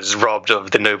Brett was robbed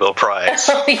of the Nobel Prize.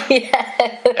 Oh,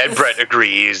 yes. And Brett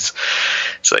agrees.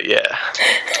 So, yeah.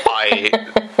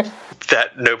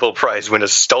 That Nobel Prize winner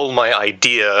stole my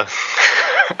idea.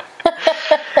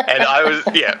 And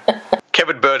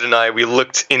Kevin Bird and I, we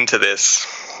looked into this,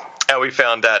 and we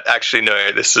found that, actually,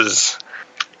 no, this is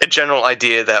a general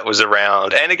idea that was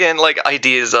around. And again,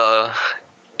 ideas are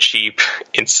cheap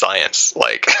in science.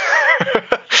 I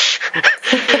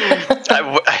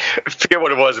forget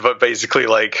what it was, but basically,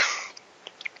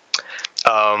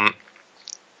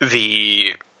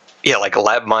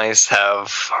 lab mice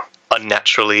have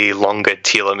unnaturally longer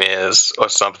telomeres or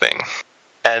something,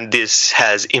 and this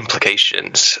has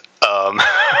implications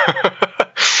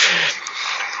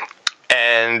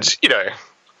And,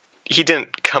 he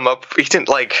didn't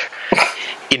like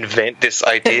invent this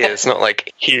idea. It's not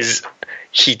like he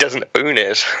doesn't own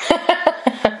it.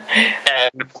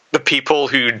 And the people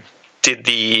who did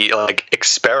the like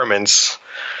experiments,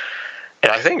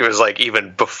 and I think it was like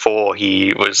even before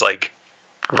he was like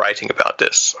writing about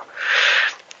this,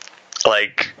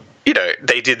 like,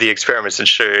 they did the experiments and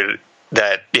showed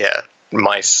that,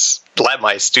 lab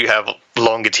mice do have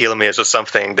longer telomeres or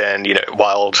something than,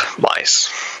 wild mice.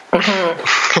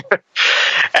 Mm-hmm.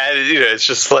 And, it's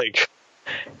just like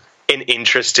an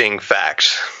interesting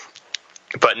fact,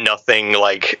 but nothing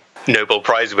like Nobel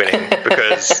Prize winning,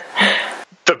 because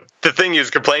the thing he was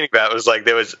complaining about was like,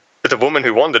 there was the woman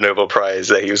who won the Nobel Prize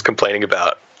that he was complaining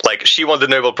about. Like, she won the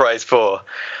Nobel Prize for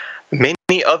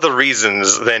many other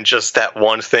reasons than just that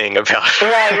one thing about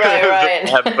right.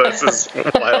 the lab versus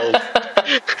wild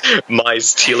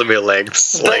mice telomere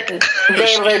lengths. But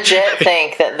they legit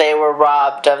think that they were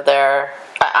robbed of their.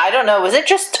 I don't know. Was it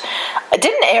just?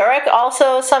 Didn't Eric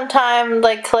also sometime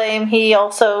like claim he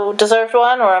also deserved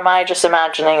one, or am I just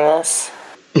imagining this?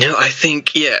 No, I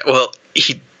think well,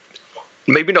 he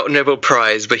maybe not a Nobel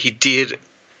Prize, but he did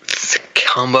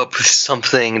come up with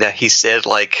something that he said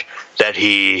like that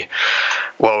he,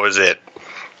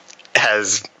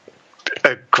 has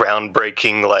a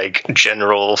groundbreaking like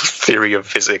general theory of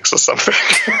physics or something.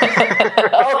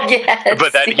 Oh yes,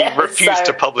 but that he refused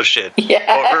to publish it,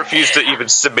 or refused to even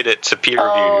submit it to peer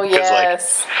review.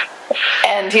 Yes.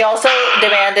 And he also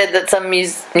demanded that some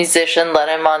musician let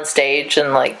him on stage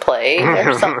and like play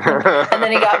or something. And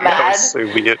then he got mad. That was so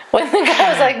weird. When the guy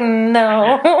was like,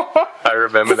 "No." I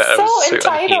remember that. So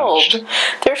entitled.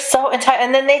 They're so entitled,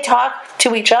 and then they talk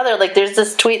to each other. Like, there's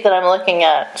this tweet that I'm looking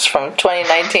at. It's from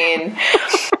 2019.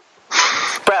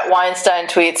 Brett Weinstein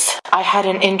tweets, "I had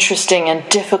an interesting and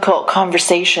difficult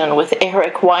conversation with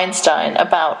Eric Weinstein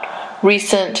about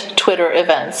recent Twitter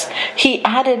events. He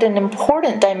added an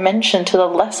important dimension to the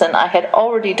lesson I had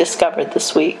already discovered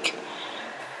this week."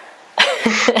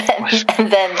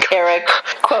 and then Eric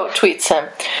quote tweets him,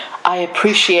 "I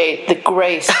appreciate the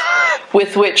grace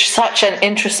with which such an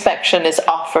introspection is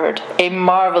offered, a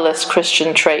marvelous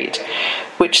Christian trait,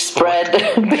 which spread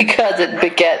because it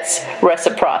begets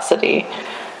reciprocity."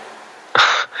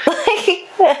 Like,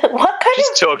 what kind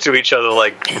Just talk to each other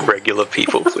like regular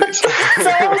people, please.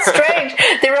 So strange.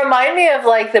 They remind me of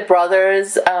like the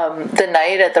brothers, the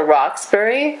night at the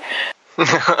Roxbury.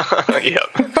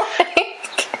 Yep.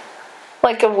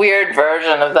 Like a weird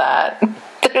version of that.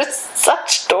 They're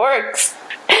such dorks.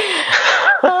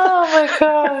 Oh my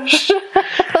gosh.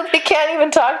 They can't even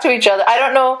talk to each other. I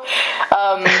don't know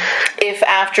if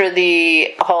after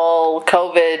the whole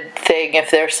COVID thing, if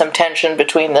there's some tension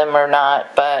between them or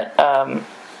not, but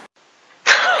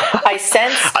I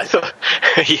sense...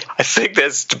 I think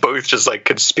there's both just like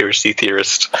conspiracy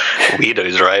theorist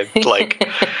weirdos, right? Like,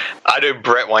 I know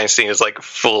Brett Weinstein is like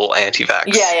full anti-vax.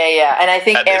 Yeah. And I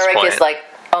think Eric is like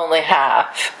only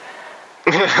half.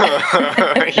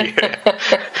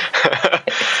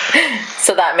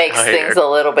 So that makes things a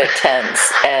little bit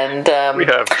tense, and we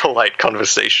have polite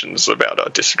conversations about our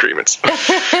disagreements.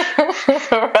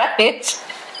 Right.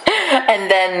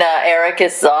 And then Eric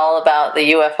is all about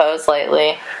the UFOs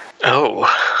lately. Oh,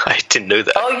 I didn't know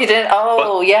that. Oh, you didn't?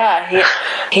 Oh, what? Yeah.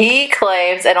 He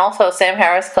claims, and also Sam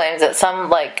Harris claims, that some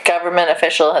like government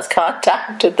official has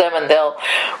contacted them and they'll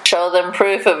show them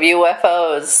proof of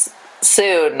UFOs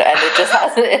soon, and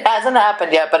it hasn't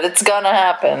happened yet, but it's gonna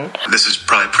happen. This is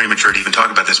probably premature to even talk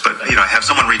about this, but I have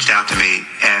someone reached out to me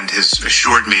and has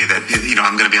assured me that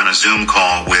I'm going to be on a Zoom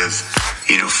call with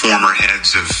former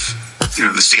heads of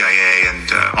the CIA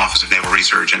and Office of Naval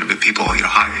Research and people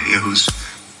whose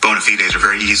bona fides are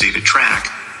very easy to track,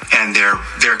 and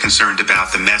they're concerned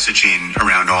about the messaging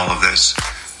around all of this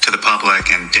to the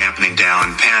public and dampening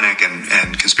down panic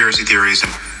and conspiracy theories,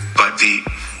 but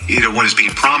what is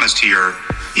being promised here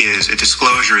is a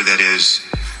disclosure that is,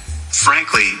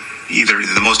 frankly, either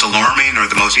the most alarming or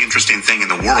the most interesting thing in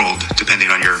the world, depending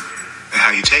on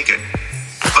how you take it.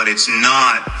 But it's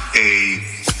not a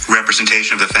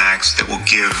representation of the facts that will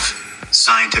give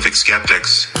scientific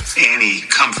skeptics any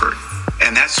comfort.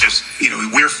 And that's just,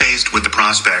 we're faced with the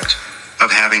prospect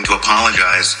of having to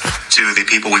apologize to the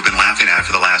people we've been laughing at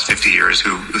for the last 50 years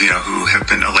who have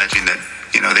been alleging that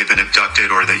they've been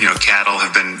abducted, or that cattle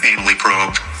have been anally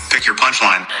probed. Pick your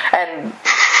punchline. And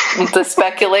the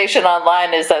speculation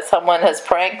online is that someone has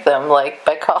pranked them, like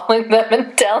by calling them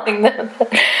and telling them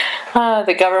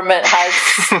The government has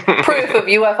proof of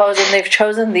UFOs, and they've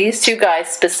chosen these two guys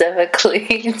specifically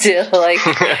to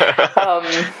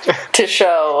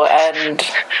show, and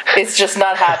it's just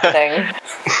not happening.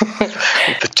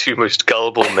 The two most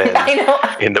gullible men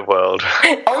in the world.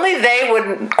 Only they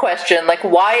wouldn't question,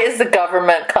 why is the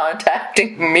government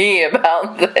contacting me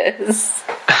about this?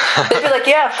 They'd be like,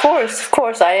 yeah, of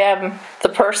course, I am the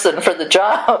person for the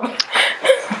job.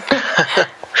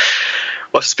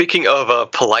 Well, speaking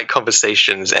of polite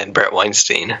conversations and Brett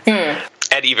Weinstein, and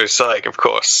Evopsych, of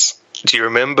course, do you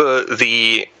remember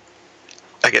the,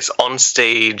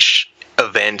 onstage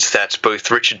event that both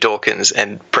Richard Dawkins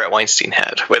and Brett Weinstein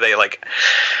had, where they,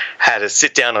 had a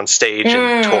sit-down on stage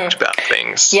and talked about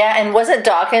things? Yeah, and wasn't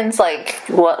Dawkins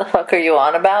what the fuck are you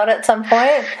on about at some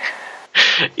point?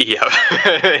 Yeah.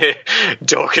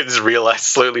 Dawkins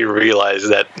slowly realized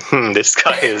that this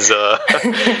guy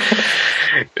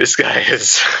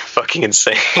is fucking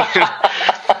insane.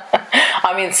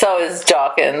 I mean, so is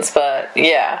Dawkins, but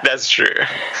yeah. That's true.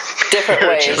 Different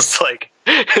ways. Just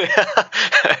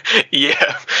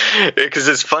yeah, because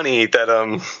it's funny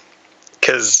that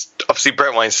because obviously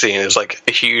Brett Weinstein is a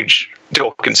huge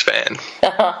Dawkins fan,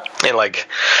 and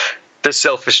the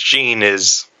selfish gene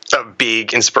is a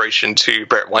big inspiration to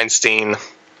Brett Weinstein,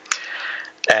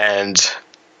 and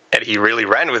he really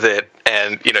ran with it,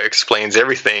 and explains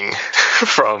everything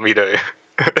from the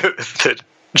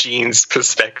gene's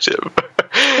perspective.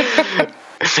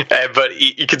 But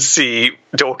you can see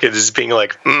Dawkins is being I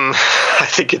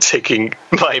think you're taking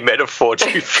my metaphor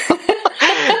too far.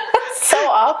 So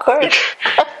awkward.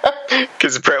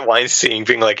 Because Brett Weinstein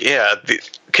being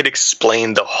could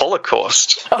explain the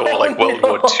Holocaust or World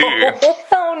War II.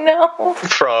 Oh no.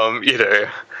 From,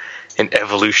 an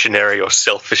evolutionary or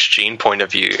selfish gene point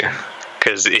of view.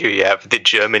 Because you have the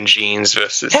German genes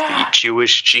versus the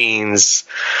Jewish genes.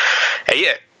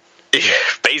 And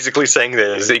basically saying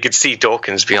this, you could see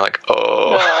Dawkins being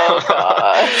oh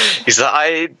God. He's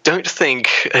I don't think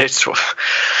it's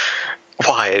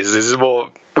wise. This is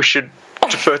more, we should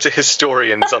defer to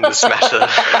historians on this matter.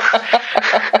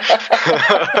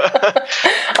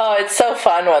 Oh, it's so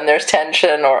fun when there's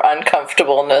tension or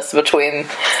uncomfortableness between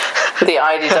the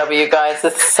IDW guys.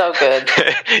 It's so good.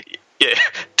 Yeah,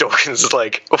 Dawkins is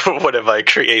what have I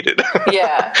created?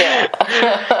 Yeah.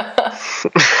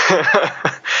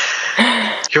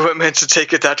 You weren't meant to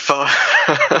take it that far.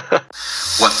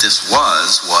 What this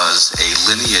was a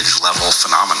lineage-level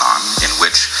phenomenon in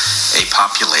which a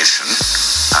population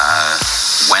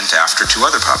went after two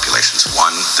other populations,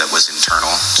 one that was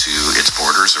internal to its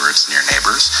borders or its near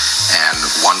neighbors, and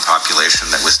one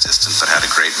population that was distant but had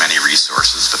a great many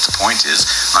resources. But the point is,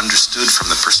 understood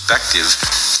from the perspective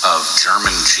of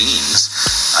German genes,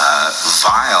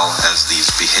 vile as these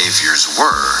behaviors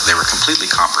were, they were completely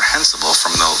comprehensible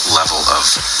from the level of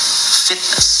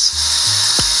fitness.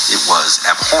 It was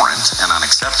abhorrent and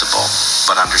unacceptable,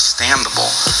 but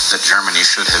understandable that Germany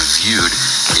should have viewed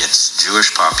its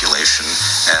Jewish population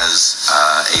as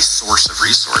a source of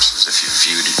resources. If you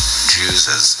viewed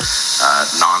Jews as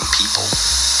non-people,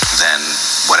 then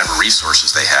whatever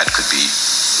resources they had could be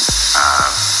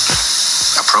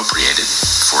appropriated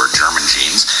for German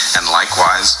genes, and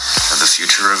likewise, the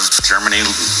future of Germany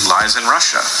lies in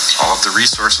Russia. All of the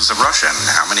resources of Russia, and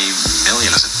how many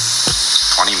million is it?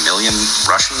 20 million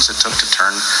Russians it took to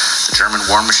turn the German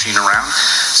war machine around.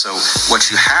 So what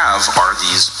you have are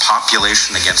these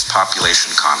population against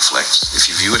population conflicts. If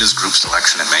you view it as group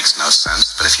selection, it makes no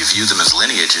sense. But if you view them as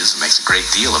lineages, it makes a great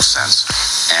deal of sense.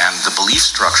 And the belief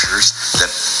structures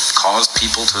that caused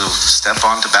people to step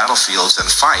onto battlefields and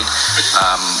fight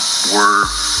were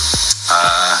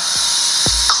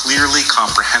clearly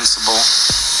comprehensible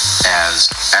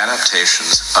as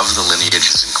adaptations of the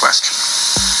lineages in question.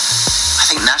 I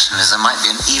think nationalism might be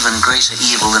an even greater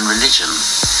evil than religion.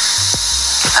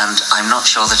 And I'm not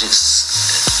sure that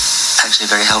it's actually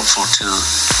very helpful to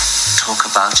talk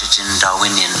about it in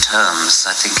Darwinian terms.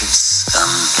 I think it's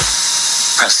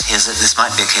perhaps this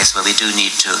might be a case where we do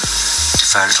need to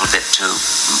defer a little bit to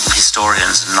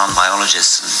historians and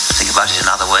non-biologists and think about it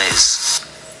in other ways.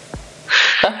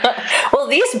 Well,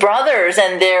 these brothers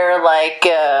and their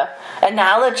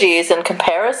analogies and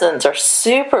comparisons are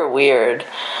super weird.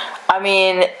 I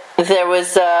mean, there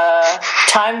was a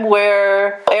time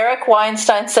where Eric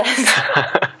Weinstein says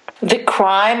the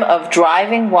crime of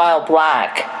driving while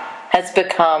black has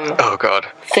become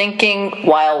thinking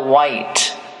while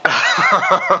white.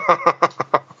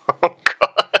 Oh,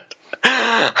 God.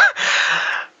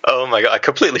 Oh, my God. I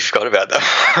completely forgot about that.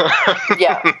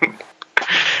 Yeah.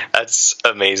 That's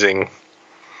amazing.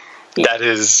 That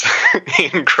is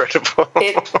incredible.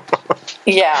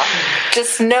 Yeah,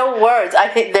 just no words. I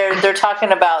think they're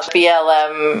talking about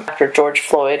BLM after George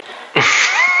Floyd.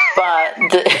 But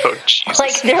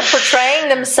they're portraying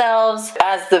themselves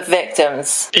as the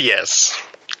victims. Yes.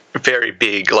 Very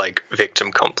big, like,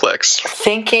 victim complex.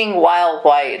 Thinking while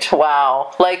white.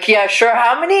 Wow. Like, yeah, sure.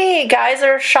 How many guys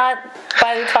are shot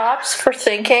by the cops for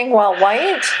thinking while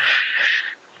white?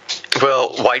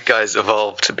 Well, white guys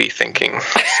evolved to be thinking,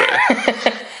 so...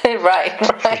 Right.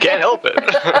 You can't help it.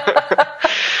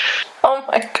 Oh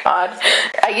my god.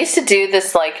 I used to do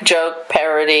this, like, joke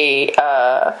parody,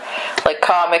 like,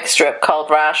 comic strip called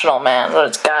Rational Man.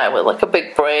 This guy with, like, a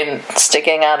big brain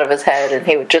sticking out of his head, and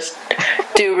he would just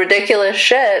do ridiculous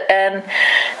shit, and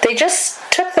they just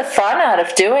took the fun out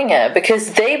of doing it,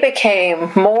 because they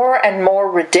became more and more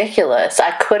ridiculous.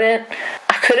 I couldn't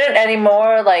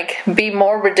anymore, like, be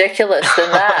more ridiculous than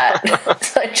that.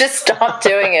 So I just stopped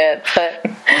doing it, but...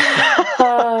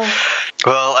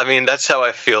 Well, I mean, that's how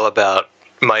I feel about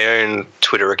my own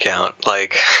Twitter account.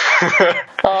 Like,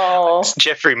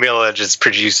 Jeffrey Miller just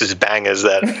produces bangers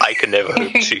that I could never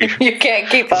hope to you can't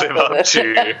keep up live with up it.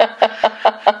 to.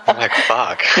 I'm like,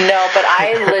 fuck. No, but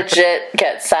I legit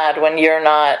get sad when you're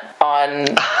not on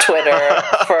Twitter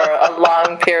for a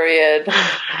long period.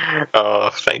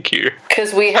 Oh, thank you.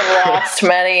 Because we have lost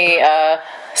many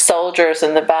soldiers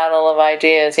in the battle of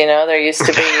ideas, you know? There used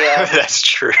to be... That's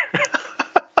true.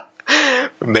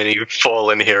 Many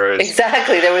fallen heroes.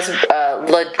 Exactly. There was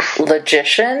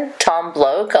Logician, Tom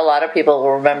Bloke. A lot of people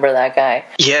will remember that guy.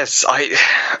 Yes, I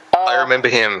remember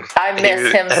him. I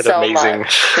miss him so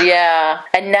much. Yeah.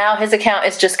 And now his account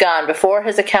is just gone. Before,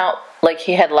 his account, like,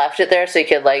 he had left it there so you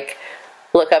could, like,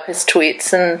 look up his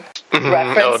tweets and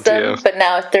reference them. But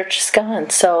now they're just gone.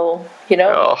 So, you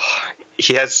know. Oh,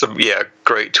 he has some,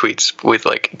 great tweets with,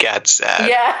 like, Gadsad.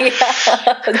 Yeah.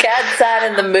 Gadsad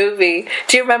in the movie.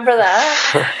 Do you remember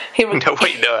that?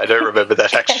 No, I don't remember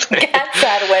that, actually.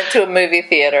 Gadsad went to a movie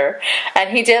theater, and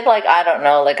he did, like, I don't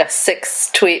know, like a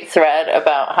 6-tweet thread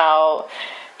about how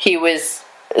he was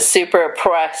super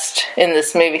oppressed in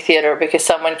this movie theater because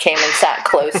someone came and sat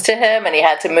close to him, and he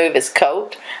had to move his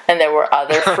coat, and there were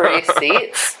other free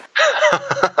seats.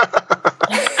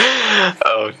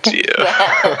 Oh dear.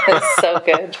 That is so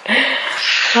good.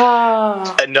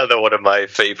 Oh. Another one of my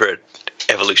favorite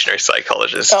evolutionary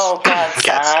psychologists. Oh,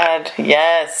 Gadsad.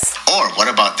 Yes. Or what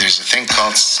about, there's a thing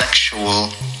called sexual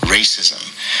racism,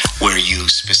 where you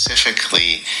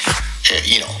specifically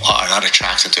are not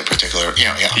attracted to a particular,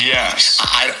 Yes.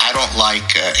 I don't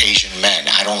like Asian men.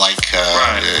 I don't like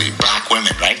black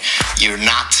women, right? You're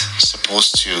not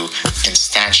supposed to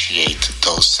instantiate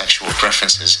those sexual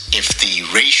preferences if the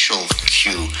racial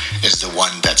cue is the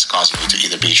one that's causing you to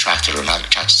either be attracted or not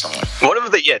attracted to someone.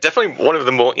 Definitely one of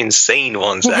the more insane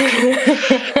ones, actually.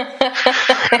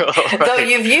 Though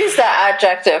you've used that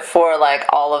adjective for, like,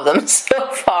 all of them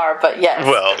so far, but yes.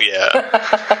 Well, yeah.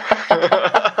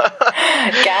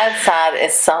 Gadsad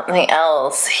is something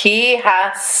else. He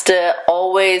has to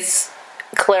always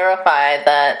clarify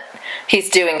that he's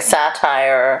doing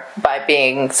satire by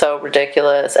being so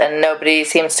ridiculous, and nobody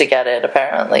seems to get it,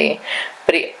 apparently.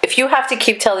 But if you have to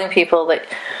keep telling people that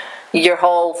your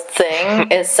whole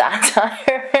thing is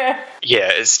satire...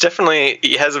 Yeah, it's definitely...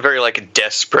 It has a very, like,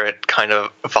 desperate kind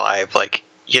of vibe, like,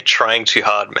 you're trying too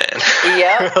hard, man.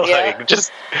 Yeah,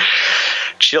 just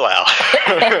chill out.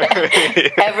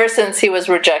 Ever since he was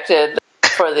rejected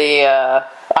for the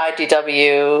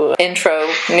IDW intro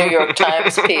New York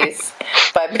Times piece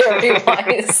by Barry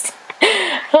Weiss.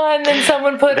 And then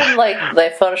someone put him, like, they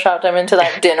photoshopped him into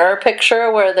that dinner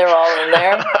picture where they're all in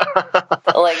there,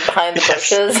 like, behind the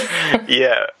bushes.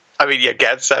 Yeah. I mean,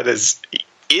 Gadsad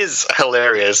is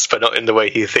hilarious, but not in the way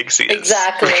he thinks he is.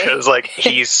 Exactly. Because, like,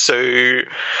 he's so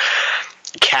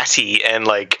catty and,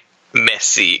 like,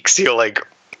 messy. Because he'll, like,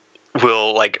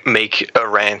 will, like, make a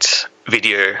rant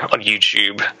video on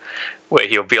YouTube where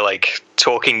he'll be, like,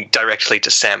 talking directly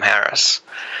to Sam Harris.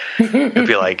 He'll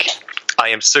be like, I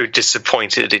am so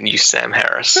disappointed in you, Sam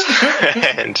Harris.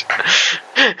 And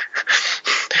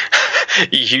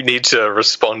you need to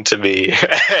respond to me.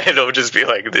 And it'll just be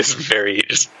like this very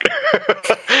just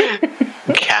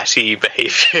catty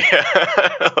behavior.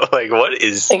 Like, what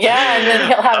is... Yeah, and then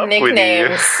he'll have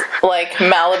nicknames like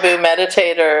Malibu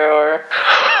Meditator or...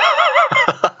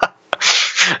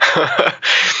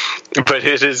 But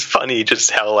it is funny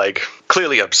just how, like,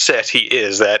 clearly upset he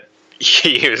is that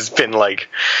he has been, like,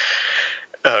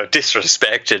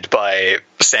 disrespected by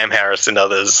Sam Harris and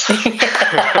others.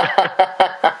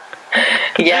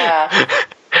 Yeah.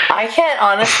 I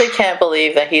honestly can't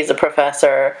believe that he's a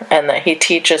professor and that he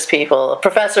teaches people. A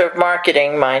professor of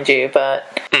marketing, mind you, but...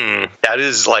 that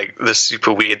is, like, the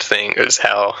super weird thing, is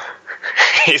how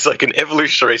he's, like, an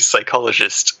evolutionary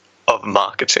psychologist of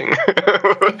marketing.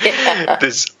 Yeah.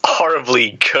 This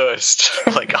horribly cursed,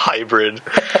 like, hybrid.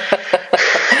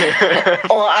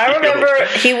 Well, I remember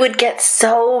he would get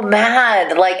so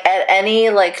mad, like, at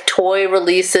any, like, toy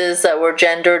releases that were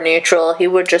gender neutral. He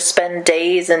would just spend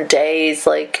days and days,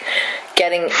 like,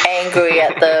 getting angry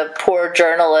at the poor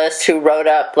journalist who wrote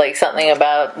up, like, something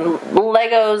about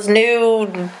Lego's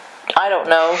new, I don't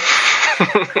know,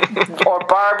 or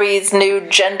Barbie's new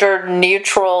gender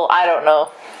neutral, I don't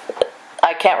know.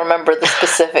 I can't remember the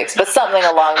specifics, but something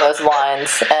along those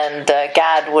lines. And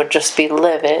Gad would just be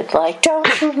livid, like,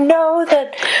 don't you know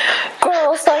that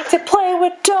girls like to play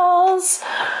with dolls?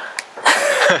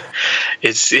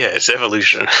 It's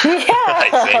evolution. Yeah, I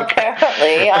think.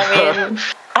 Apparently. I mean,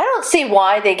 I don't see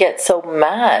why they get so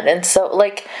mad. And so,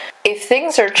 like, if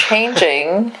things are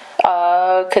changing,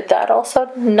 could that also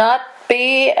not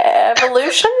be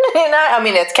evolution? I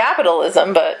mean, it's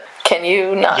capitalism, but... Can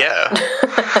you not? Yeah,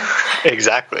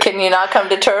 exactly. Can you not come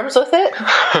to terms with it?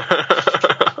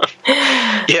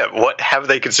 Yeah, what have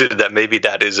they considered that maybe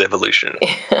that is evolution?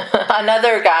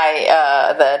 Another guy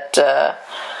that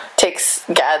takes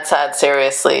Gad's ad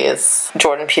seriously is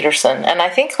Jordan Peterson. And I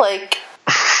think, like,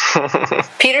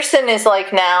 Peterson is,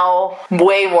 like, now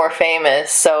way more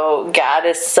famous, so Gad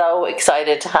is so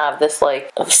excited to have this,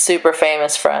 like, super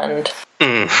famous friend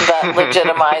that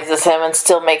legitimizes him and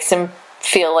still makes him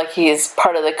feel like he's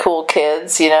part of the cool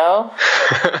kids, you know?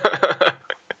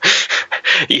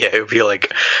 Yeah, it would be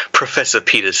like, Professor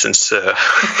Peterson, sir.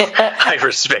 I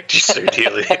respect you so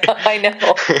dearly. I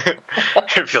know.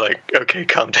 It'd be like, okay,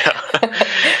 calm down.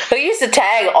 He used to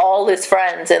tag all his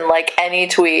friends in, like, any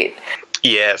tweet.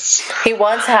 Yes. He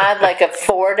once had, like, a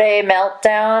 4-day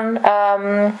meltdown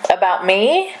about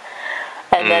me.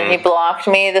 And then he blocked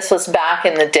me. This was back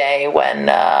in the day when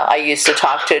I used to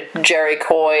talk to Jerry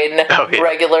Coyne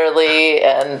regularly.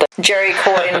 And Jerry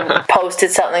Coyne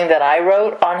posted something that I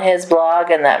wrote on his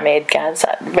blog, and that made Gad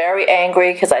very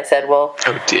angry because I said, well,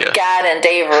 Gad and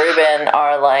Dave Rubin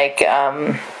are, like,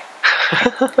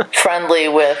 friendly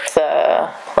with,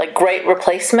 like, great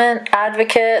replacement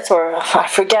advocates, or I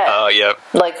forget. Oh, yeah.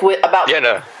 Like, about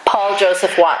Paul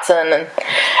Joseph Watson.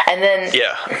 And then...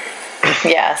 Yeah.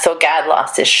 Yeah, so Gad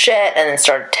lost his shit and then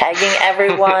started tagging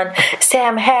everyone.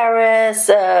 Sam Harris,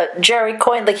 Jerry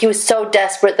Coyne. Like, he was so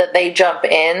desperate that they jump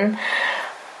in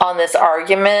on this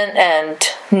argument, and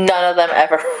none of them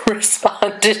ever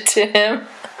responded to him.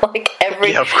 Like,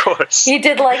 yeah, of course. He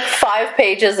did, like, 5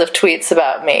 pages of tweets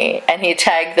about me, and he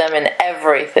tagged them in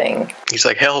everything. He's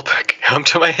like, help, come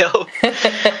to my help.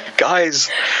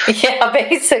 Guys. Yeah,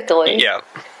 basically. Yeah.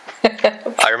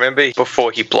 I remember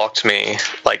before he blocked me,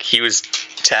 like, he was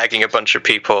tagging a bunch of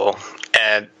people,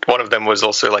 and one of them was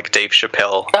also, like, Dave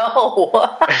Chappelle. Oh.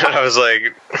 And I was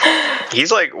like,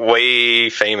 he's, like,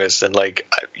 way famous, and,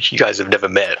 like, you guys have never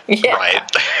met, right?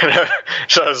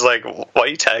 So I was like, why are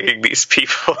you tagging these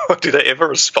people? Do they ever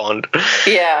respond?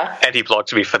 Yeah. And he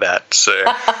blocked me for that, so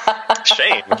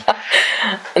shame.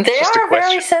 They are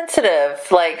very sensitive,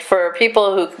 like, for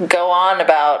people who go on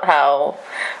about how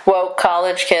woke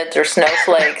college kids are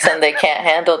snowflakes and they can't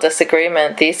handle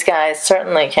disagreement. These guys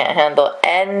certainly can't handle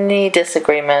any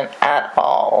disagreement at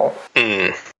all.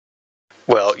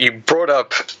 Well, you brought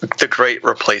up the great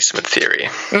replacement theory.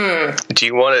 Do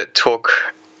you want to talk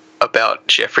about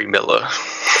Jeffrey Miller?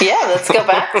 Yeah, let's go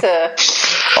back to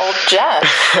old Jeff.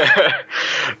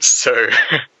 So,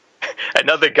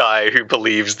 another guy who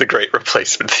believes the great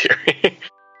replacement theory.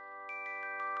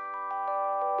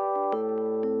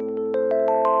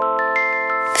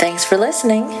 Thanks for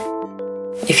listening.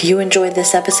 If you enjoyed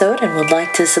this episode and would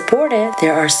like to support it,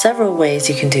 there are several ways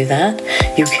you can do that.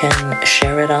 You can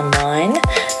share it online,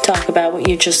 talk about what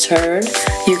you just heard.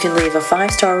 You can leave a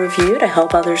 5-star review to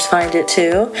help others find it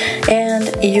too.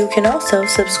 And you can also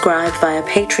subscribe via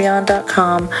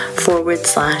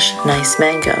patreon.com/nice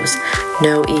mangoes.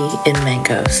 No E in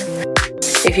mangoes.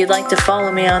 If you'd like to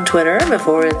follow me on Twitter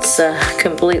before it's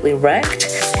completely wrecked,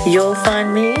 you'll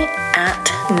find me at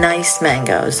Nice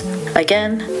Mangoes.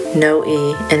 Again, no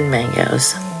E in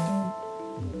mangoes.